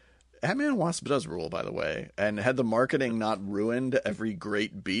Ant-Man and Wasp does rule, by the way. And had the marketing not ruined every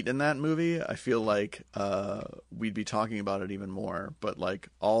great beat in that movie, I feel like we'd be talking about it even more. But like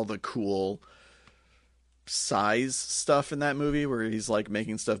all the cool size stuff in that movie where he's like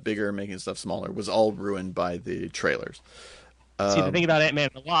making stuff bigger, making stuff smaller, was all ruined by the trailers. See, the thing about Ant-Man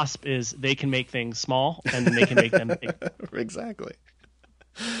and the Wasp is they can make things small and then they can make them big. Exactly.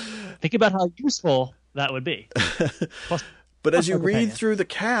 Think about how useful that would be. But as you read through the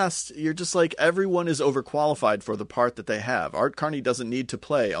cast, you're just like, everyone is overqualified for the part that they have. Art Carney doesn't need to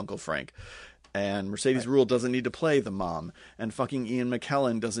play Uncle Frank. And Mercedes Rule doesn't need to play the mom. And fucking Ian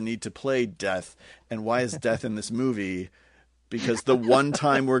McKellen doesn't need to play Death. And why is Death in this movie? Because the one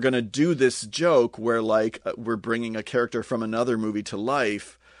time we're going to do this joke where like we're bringing a character from another movie to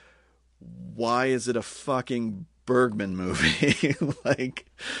life, why is it a fucking Bergman movie? Like,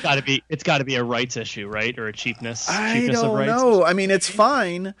 it's got to be a rights issue, right? Or a cheapness. I don't know. I mean, it's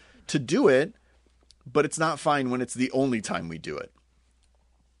fine to do it, but it's not fine when it's the only time we do it.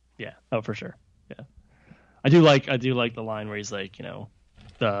 Yeah. Oh, for sure. Yeah. I do like the line where he's like,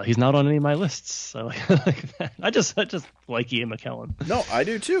 he's not on any of my lists. I like that. I just like Ian McKellen. No, I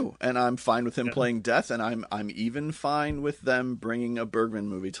do too, and I'm fine with him playing Death, and I'm even fine with them bringing a Bergman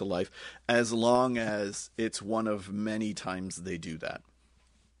movie to life, as long as it's one of many times they do that.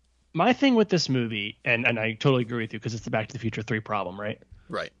 My thing with this movie, and I totally agree with you, because it's the Back to the Future 3 problem, right?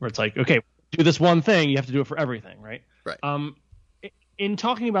 Right. Where it's like, okay, do this one thing, you have to do it for everything, right? Right. In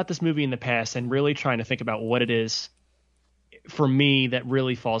talking about this movie in the past and really trying to think about what it is for me that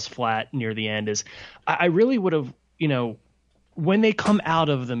really falls flat near the end is I really would have, when they come out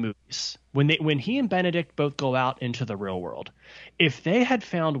of the movies, when he and Benedict both go out into the real world, if they had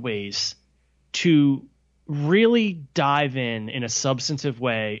found ways to really dive in a substantive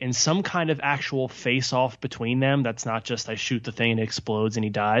way in some kind of actual face off between them, that's not just I shoot the thing and it explodes and he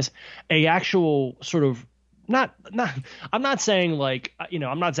dies, a actual sort of not I'm not saying like,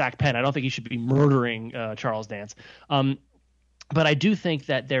 I'm not Zach Penn. I don't think he should be murdering Charles Dance. But I do think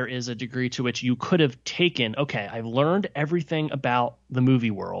that there is a degree to which you could have taken, okay, I've learned everything about the movie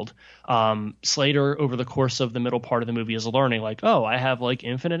world. Slater, over the course of the middle part of the movie, is learning like, oh, I have like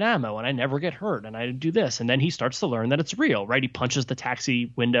infinite ammo and I never get hurt and I do this. And then he starts to learn that it's real, right? He punches the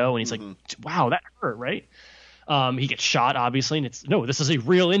taxi window and he's like, wow, that hurt, right? He gets shot, obviously, and this is a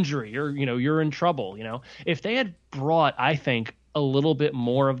real injury. You're in trouble. If they had brought, I think, a little bit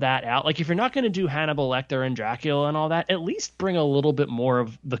more of that out, like if you're not going to do Hannibal Lecter and Dracula and all that, at least bring a little bit more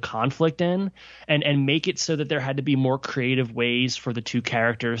of the conflict in and make it so that there had to be more creative ways for the two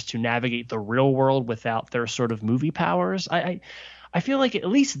characters to navigate the real world without their sort of movie powers. I feel like at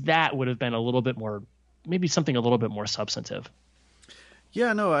least that would have been a little bit more, maybe something a little bit more substantive.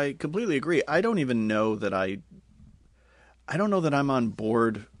 Yeah, no, I completely agree. I don't even know that I don't know that I'm on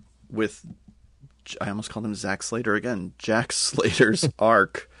board with, I almost called him Zack Slater again, Jack Slater's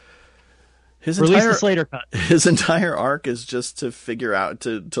arc. Release the Slater cut. His entire arc is just to figure out,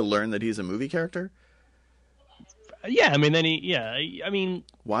 to learn that he's a movie character? Yeah,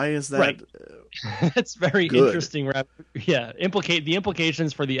 why is that? Right. That's very good. Interesting. Yeah, the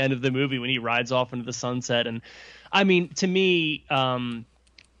implications for the end of the movie when he rides off into the sunset. And I mean, to me, and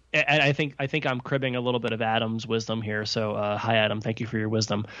I think I'm cribbing a little bit of Adam's wisdom here. So, hi, Adam. Thank you for your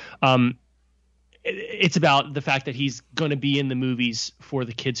wisdom. It's about the fact that he's going to be in the movies for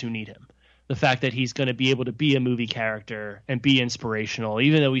the kids who need him. The fact that he's going to be able to be a movie character and be inspirational,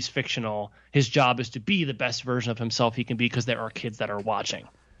 even though he's fictional. His job is to be the best version of himself he can be because there are kids that are watching.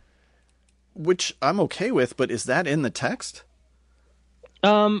 Which I'm okay with, but is that in the text?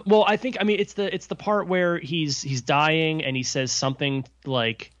 Well, it's the part where he's dying and he says something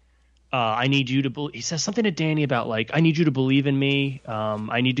like, I need you to he says something to Danny about like, I need you to believe in me.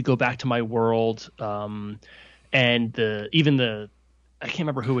 I need to go back to my world. And I can't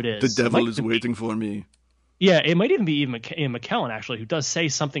remember who it is. The devil is waiting for me. Yeah, it might even be Ian McKellen, actually, who does say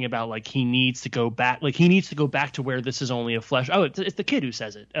something about like he needs to go back to where this is only a flesh. Oh, it's the kid who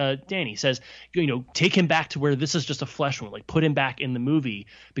says it. Danny says, take him back to where this is just a flesh wound. Like put him back in the movie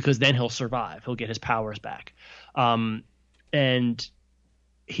because then he'll survive. He'll get his powers back. And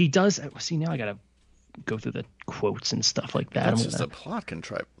he does. See, now I gotta go through the quotes and stuff like that. That's just a plot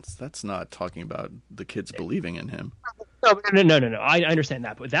contrivance. That's not talking about the kids believing in him. No. I understand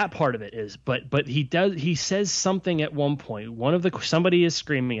that, but that part of it is. But he says something at one point. Somebody is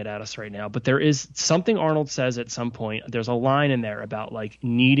screaming it at us right now. But there is something Arnold says at some point. There's a line in there about like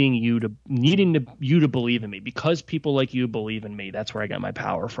needing you to believe in me because people like you believe in me. That's where I got my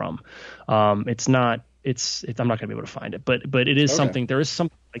power from. It's not. It's I'm not going to be able to find it, but it is something. There is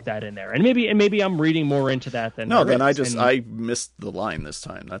something like that in there, and maybe I'm reading more into that than no. Then I missed the line this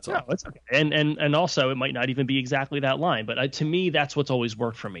time. That's all. No, it's okay. And also it might not even be exactly that line, but to me that's what's always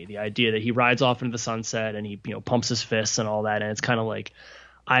worked for me. The idea that he rides off into the sunset and he pumps his fists and all that, and it's kind of like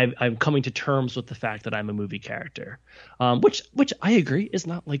I'm coming to terms with the fact that I'm a movie character, which I agree is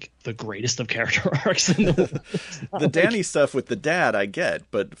not like the greatest of character arcs in the world. The Danny stuff with the dad I get,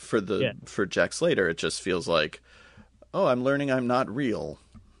 but for Jack Slater it just feels like, oh, I'm learning I'm not real.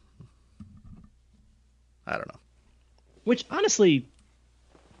 I don't know. Which honestly,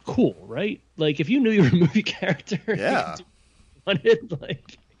 cool, right? Like if you knew you were a movie character, yeah, like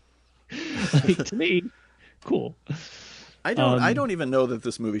to me, cool. I don't even know that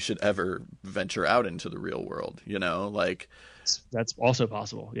this movie should ever venture out into the real world. Like that's also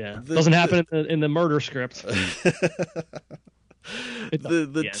possible. Yeah, doesn't happen in the murder script.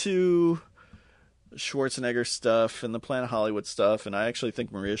 Two Schwarzenegger stuff and the Planet Hollywood stuff, and I actually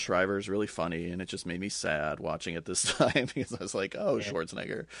think Maria Shriver is really funny, and it just made me sad watching it this time because I was like, oh, yeah.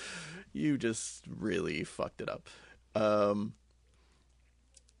 Schwarzenegger, you just really fucked it up.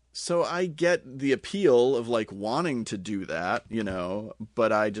 So I get the appeal of like wanting to do that,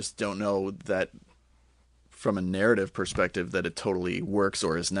 but I just don't know that from a narrative perspective that it totally works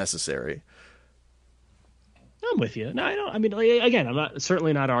or is necessary. I'm with you. No, I don't. I mean, again, I'm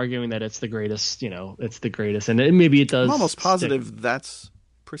certainly not arguing that it's the greatest. It's the greatest, and maybe it does. I'm almost positive that's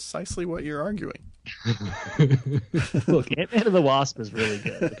precisely what you're arguing. Look, Ant-Man and the Wasp is really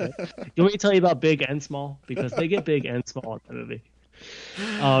good. Okay? You want me to tell you about big and small? Because they get big and small in the movie.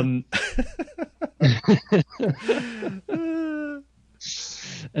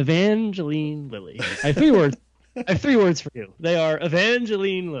 Evangeline Lilly. I have three words for you. They are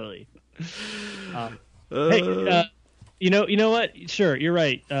Evangeline Lilly. Hey, you know what? Sure, you're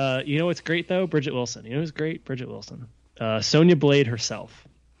right. You know what's great though? Bridget Wilson. You know who's great? Bridget Wilson. Sonya Blade herself.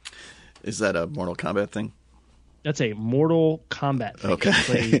 Is that a Mortal Kombat thing? That's a Mortal Kombat thing.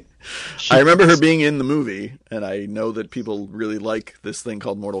 Okay. I remember her being in the movie, and I know that people really like this thing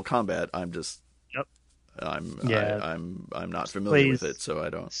called Mortal Kombat. I'm just, Yep. I'm not familiar with it, so I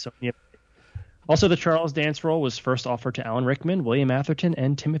don't. Sonya. Also, the Charles Dance role was first offered to Alan Rickman, William Atherton,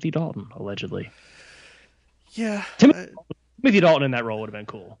 and Timothy Dalton, allegedly. Yeah. Timothy Dalton in that role would have been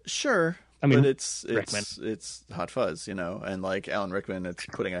cool. Sure. I mean, but it's Hot Fuzz, you know, and like Alan Rickman, it's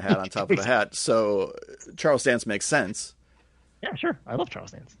putting a hat on top of a hat. So Charles Dance makes sense. Yeah, sure. I love Charles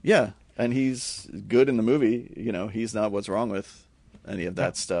Dance. Yeah, and he's good in the movie. You know, he's not what's wrong with any of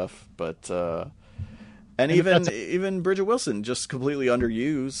that stuff. But and even Bridget Wilson, just completely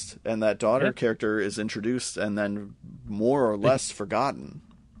underused, and that daughter character is introduced and then more or less forgotten.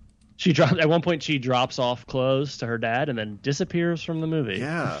 At one point she drops off clothes to her dad and then disappears from the movie.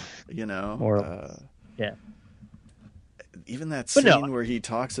 Yeah, you know. Yeah. Even that scene where he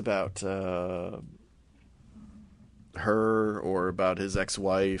talks about her or about his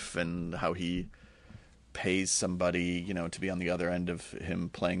ex-wife and how he pays somebody, you know, to be on the other end of him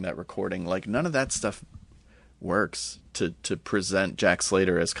playing that recording. Like, none of that stuff works to present Jack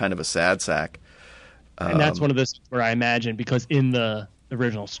Slater as kind of a sad sack. And that's one of those where I imagine, because in the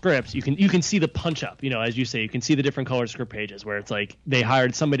original scripts, you can see the punch up, you know, as you say, you can see the different colored script pages where it's like they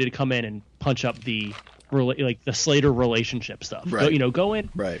hired somebody to come in and punch up the Slater relationship stuff. Right. Go in.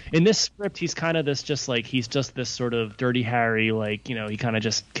 Right. In this script, he's kind of this he's just this sort of dirty Harry, like, you know, he kind of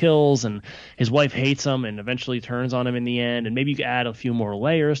just kills and his wife hates him and eventually turns on him in the end. And maybe you could add a few more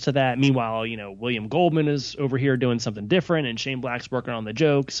layers to that. Meanwhile, you know, William Goldman is over here doing something different and Shane Black's working on the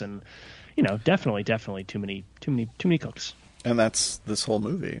jokes and, you know, definitely too many cooks. And that's this whole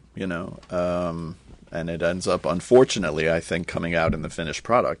movie, you know, and it ends up, unfortunately, I think, coming out in the finished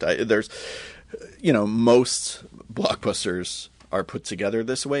product. There's, you know, most blockbusters are put together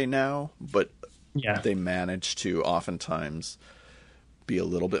this way now, but they manage to oftentimes be a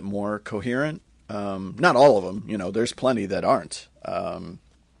little bit more coherent. Not all of them, you know, there's plenty that aren't.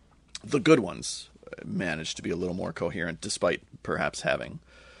 The good ones manage to be a little more coherent, despite perhaps having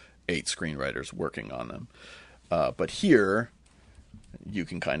 8 screenwriters working on them. But here, you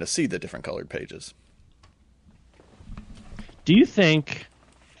can kind of see the different colored pages. Do you think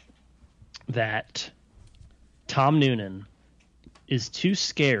that Tom Noonan is too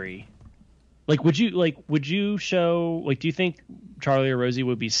scary? Like, would you show, like, do you think Charlie or Rosie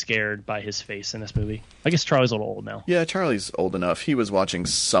would be scared by his face in this movie? I guess Charlie's a little old now. Yeah, Charlie's old enough. He was watching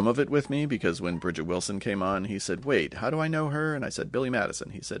some of it with me because when Bridget Wilson came on, he said, "Wait, how do I know her?" And I said, "Billy Madison."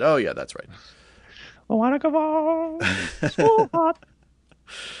 He said, "Oh, yeah, that's right." I wanna go on. So hot.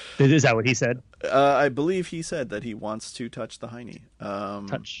 Is that what he said? I believe he said that he wants to touch the hiney.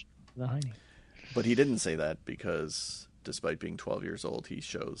 Touch the hiney. But he didn't say that because, despite being 12 years old, he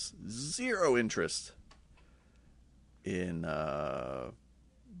shows zero interest in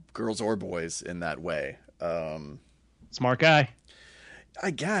girls or boys in that way. Smart guy.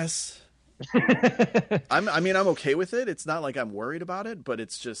 I guess. I'm okay with it. It's not like I'm worried about it, but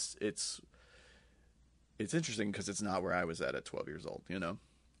it's just, it's interesting because it's not where I was at 12 years old, you know?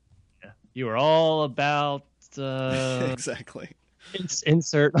 Yeah. You were all about... Exactly.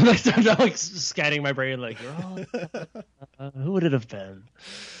 Insert. I'm like scanning my brain like, you're all... who would it have been?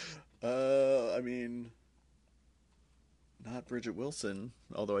 I mean, not Bridget Wilson,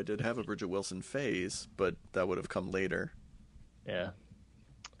 although I did have a Bridget Wilson phase, but that would have come later. Yeah.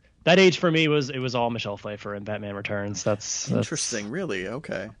 That age for me was all Michelle Pfeiffer and Batman Returns. That's interesting, really.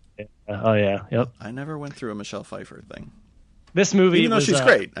 Okay. Oh yeah, yep. I never went through a Michelle Pfeiffer thing. This movie, even though she's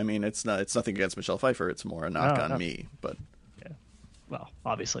great. I mean, it's nothing against Michelle Pfeiffer. It's more a knock on me. But yeah, well,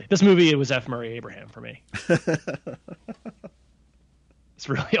 obviously, this movie it was F. Murray Abraham for me. It's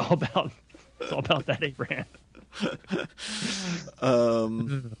really all about that Abraham.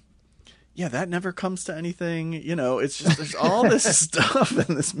 Yeah, that never comes to anything. You know, it's just there's all this stuff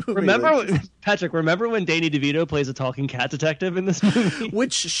in this movie. Patrick, remember when Danny DeVito plays a talking cat detective in this movie?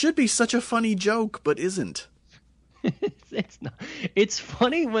 Which should be such a funny joke, but isn't. it's not. It's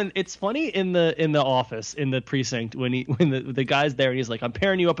funny in the office in the precinct when the guy's there and he's like, I'm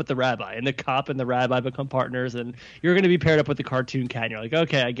pairing you up with the rabbi, and the cop and the rabbi become partners, and you're going to be paired up with the cartoon cat. And you're like,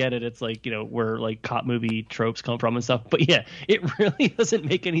 okay, I get it. It's like, where like cop movie tropes come from and stuff. But yeah, it really doesn't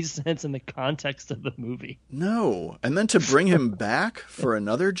make any sense in the context of the movie. No, and then to bring him back for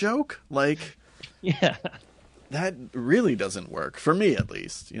another joke, like, yeah. That really doesn't work for me, at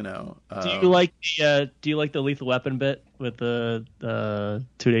least. Do you like the Lethal Weapon bit with the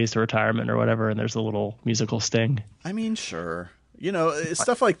 2 days to retirement or whatever? And there's a little musical sting. I mean, sure.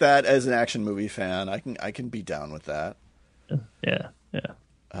 Stuff like that. As an action movie fan, I can be down with that. Yeah.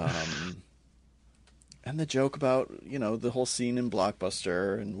 And the joke about the whole scene in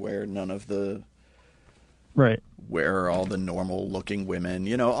Blockbuster and where none of the right. Where are all the normal-looking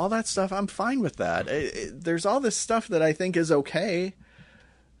women? All that stuff, I'm fine with that. There's all this stuff that I think is okay.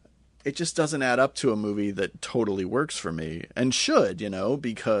 It just doesn't add up to a movie that totally works for me. And should,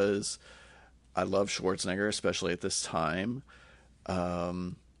 because I love Schwarzenegger, especially at this time. I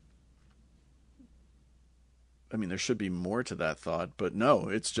mean, there should be more to that thought, but no,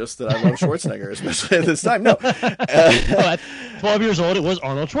 it's just that I love Schwarzenegger, especially at this time. No. At 12 years old, it was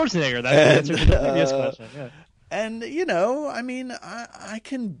Arnold Schwarzenegger. That's the answer to the previous question. Yeah. And, I mean, I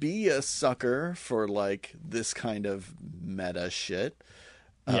can be a sucker for, like, this kind of meta shit.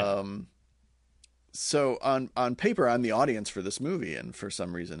 Yeah. So on paper, I'm the audience for this movie, and for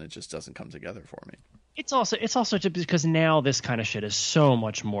some reason, it just doesn't come together for me. It's also just because now this kind of shit is so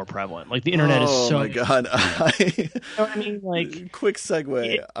much more prevalent. Like the internet is so. Oh my god! I mean, like, quick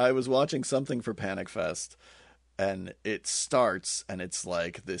segue. I was watching something for Panic Fest, and it starts, and it's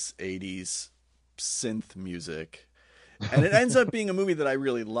like this '80s synth music, and it ends up being a movie that I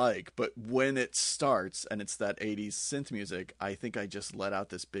really like. But when it starts and it's that '80s synth music, I think I just let out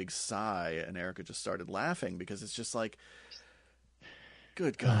this big sigh, and Erica just started laughing because it's just like.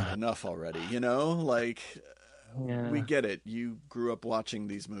 Good God, enough already, Like, yeah. We get it. You grew up watching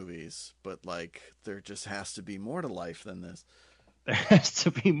these movies, but, like, there just has to be more to life than this. There has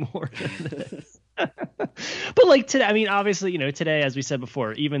to be more than this. But, like, today, I mean, obviously, today, as we said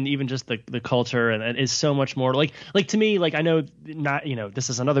before, even just the culture and is so much more like to me, like, I know not,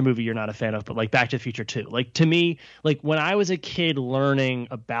 this is another movie you're not a fan of, but like Back to the Future 2, like, to me, like when I was a kid learning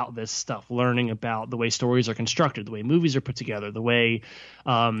about this stuff, learning about the way stories are constructed, the way movies are put together, the way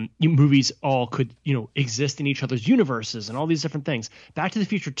movies all could, exist in each other's universes and all these different things. Back to the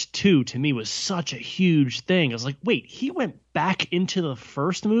Future 2 to me was such a huge thing. I was like, wait, he went back into the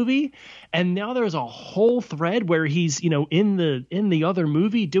first movie and now there's a whole thread where he's in the other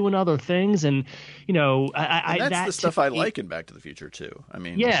movie doing other things, and that's the stuff I like in Back to the Future too. I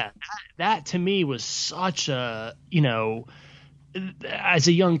mean, that to me was such a as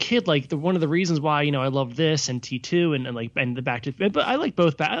a young kid, like one of the reasons why I love this and T2 and the Back to, but I like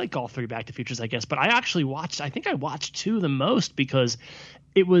both. I like all three Back to Futures, I guess. But I think I watched 2 the most because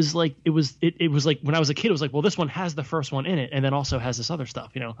it was like when I was a kid, it was like, well, this one has the first one in it, and then also has this other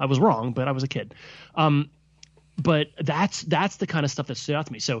stuff. I was wrong, but I was a kid. But that's the kind of stuff that stood out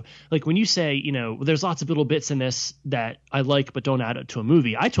to me. So like when you say, there's lots of little bits in this that I like but don't add it to a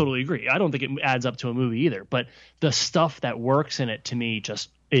movie, I totally agree. I don't think it adds up to a movie either. But the stuff that works in it to me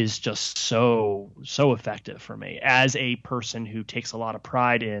is just so effective for me as a person who takes a lot of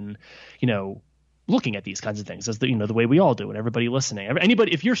pride in, looking at these kinds of things as the way we all do, and everybody listening.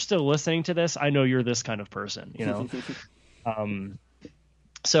 Anybody, if you're still listening to this, I know you're this kind of person,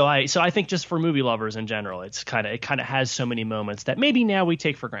 So I think just for movie lovers in general, it kind of has so many moments that maybe now we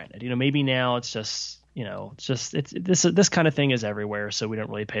take for granted. Maybe now it's just this kind of thing is everywhere, so we don't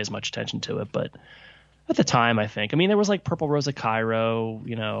really pay as much attention to it. But at the time, I think, there was like Purple Rose of Cairo,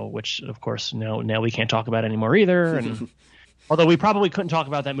 which of course now we can't talk about anymore either. And although we probably couldn't talk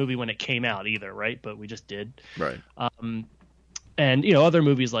about that movie when it came out either, right? But we just did. Right. And other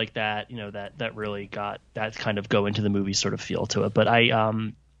movies like that, that really got that kind of go into the movie sort of feel to it. But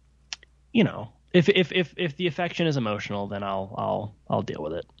I, if the affection is emotional, then I'll deal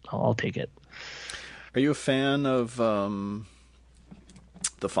with it. I'll take it. Are you a fan of The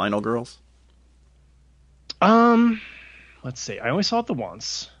Final Girls? Let's see. I only saw it the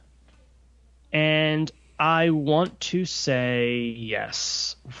once, and I want to say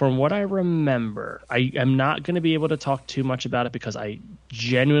yes. From what I remember, I am not going to be able to talk too much about it because I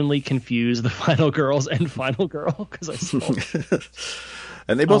genuinely confuse The Final Girls and Final Girl because I saw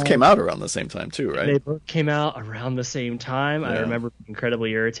And they both came out around the same time too, right? They both came out around the same time. Yeah. I remember being incredibly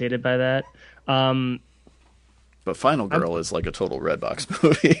irritated by that. But Final Girl is like a total Redbox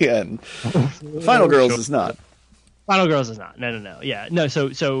movie, and Final Girls is not. Final Girls is not. No. Yeah, no.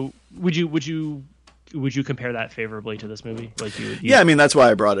 So would you would you compare that favorably to this movie? Like Yeah, I mean, that's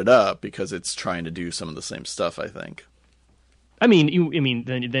why I brought it up, because it's trying to do some of the same stuff, I think. I mean,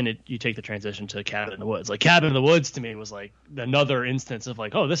 you take the transition to Cabin in the Woods. Like Cabin in the Woods to me was like another instance of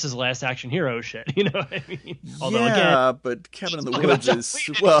like, oh, this is Last Action Hero shit. You know what I mean? Although, yeah, but Cabin in the Woods is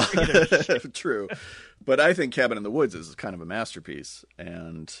well, true. But I think Cabin in the Woods is kind of a masterpiece,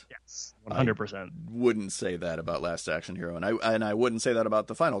 and yes, 100%. Wouldn't say that about Last Action Hero, and I wouldn't say that about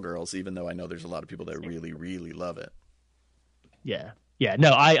The Final Girls, even though I know there's a lot of people that really, really love it. Yeah. Yeah,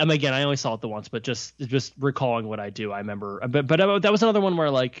 no, I only saw it the once, but just recalling what I do, I remember. But that was another one where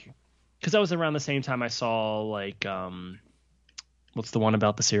like, because that was around the same time I saw like, what's the one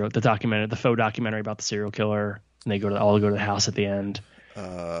about the faux documentary about the serial killer, and they all go to the house at the end.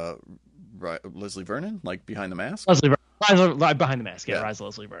 Leslie Vernon, like Behind the Mask. Rise Behind the Mask, yeah. Rise of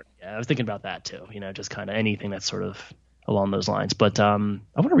Leslie Vernon. Yeah, I was thinking about that too. You know, just kind of anything that's sort of along those lines. But I want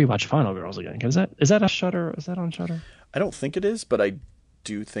to rewatch Final Girls again. Is that a Shudder? Is that on Shudder? I don't think it is, but I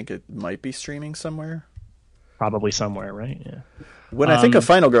do think it might be streaming somewhere. Probably somewhere, right? Yeah. When I think of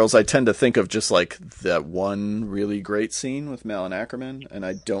Final Girls, I tend to think of just like that one really great scene with Malin Ackerman, and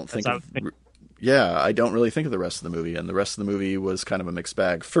I don't think of... I don't really think of the rest of the movie, and the rest of the movie was kind of a mixed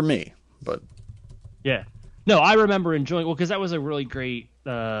bag for me, but... Yeah. No, I remember enjoying... Well, because that was a really great...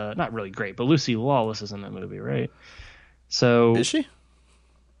 not really great, but Lucy Lawless is in that movie, right? So... Is she?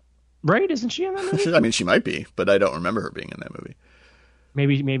 Right? Isn't she in that movie? I mean, she might be, but I don't remember her being in that movie.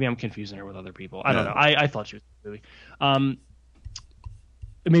 Maybe I'm confusing her with other people. I don't know. I thought she was in the movie.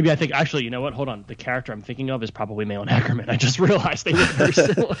 Maybe I think... Actually, you know what? Hold on. The character I'm thinking of is probably Malin Ackerman. I just realized they look very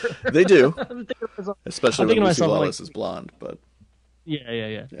similar. They do. Especially when Lucy Lawless is blonde, but...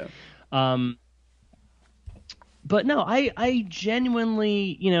 Yeah. But no, I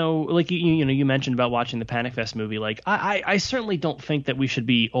genuinely, you know, like you mentioned about watching the Panic Fest movie. Like I certainly don't think that we should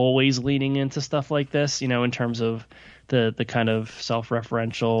be always leaning into stuff like this, you know, in terms of the kind of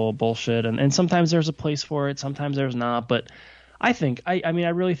self-referential bullshit. And sometimes there's a place for it, sometimes there's not. But I think, I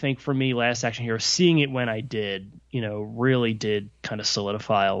really think for me, Last Action Hero, seeing it when I did, you know, really did kind of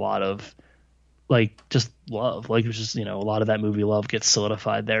solidify a lot of like just love. Like it was just, you know, a lot of that movie love gets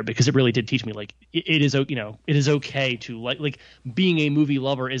solidified there, because it really did teach me like it is, you know, it is okay to like being a movie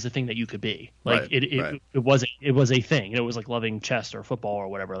lover is a thing that you could be. Like it was a thing. It was like loving chess or football or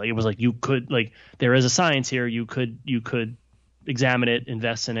whatever. Like it was like you could, like, there is a science here. You could examine it,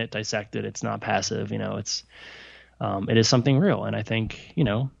 invest in it, dissect it. It's not passive, you know. It's it is something real. And I think, you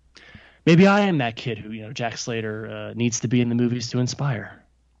know, maybe I am that kid who, you know, Jack Slater needs to be in the movies to inspire.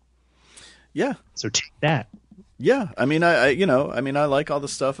 Yeah. So take that. Yeah. I mean, I like all the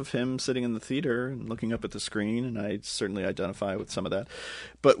stuff of him sitting in the theater and looking up at the screen, and I certainly identify with some of that.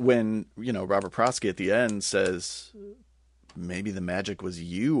 But when, you know, Robert Prosky at the end says, maybe the magic was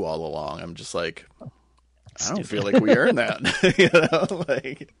you all along, I'm just like, I don't feel like we earned that. You know,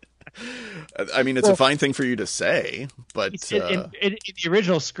 like, I mean, it's a fine thing for you to say, but in the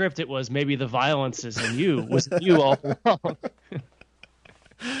original script, it was maybe the violence is in you, was you all along.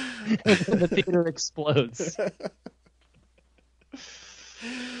 The theater explodes.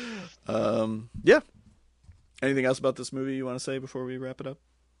 Yeah. Anything else about this movie you want to say before we wrap it up?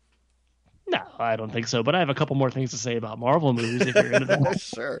 No, I don't think so. But I have a couple more things to say about Marvel movies if you're into that.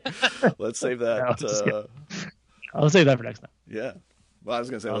 Sure. Let's save that. I'll save that for next time. Yeah. Well, I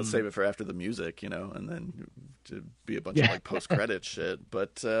was going to say, let's save it for after the music, you know, and then to be a bunch of like post-credit shit.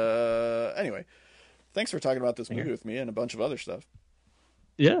 But anyway, thanks for talking about this movie with me and a bunch of other stuff.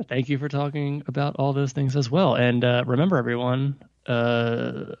 Yeah, thank you for talking about all those things as well. And remember, everyone,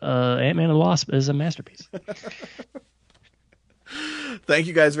 Ant-Man and the Wasp is a masterpiece. Thank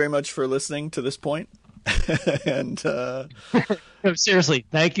you guys very much for listening to this point. And no, seriously,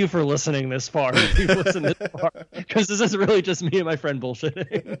 thank you for listening this far. If you've listened this far, because this is really just me and my friend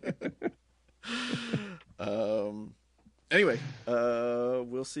bullshitting. Anyway,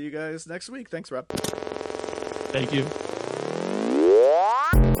 we'll see you guys next week. Thanks, Rob. Thank you.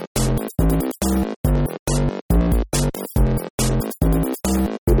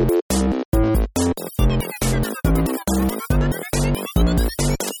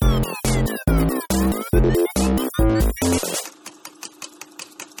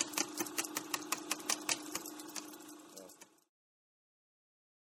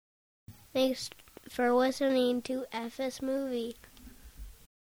 Thanks for listening to FS Movie.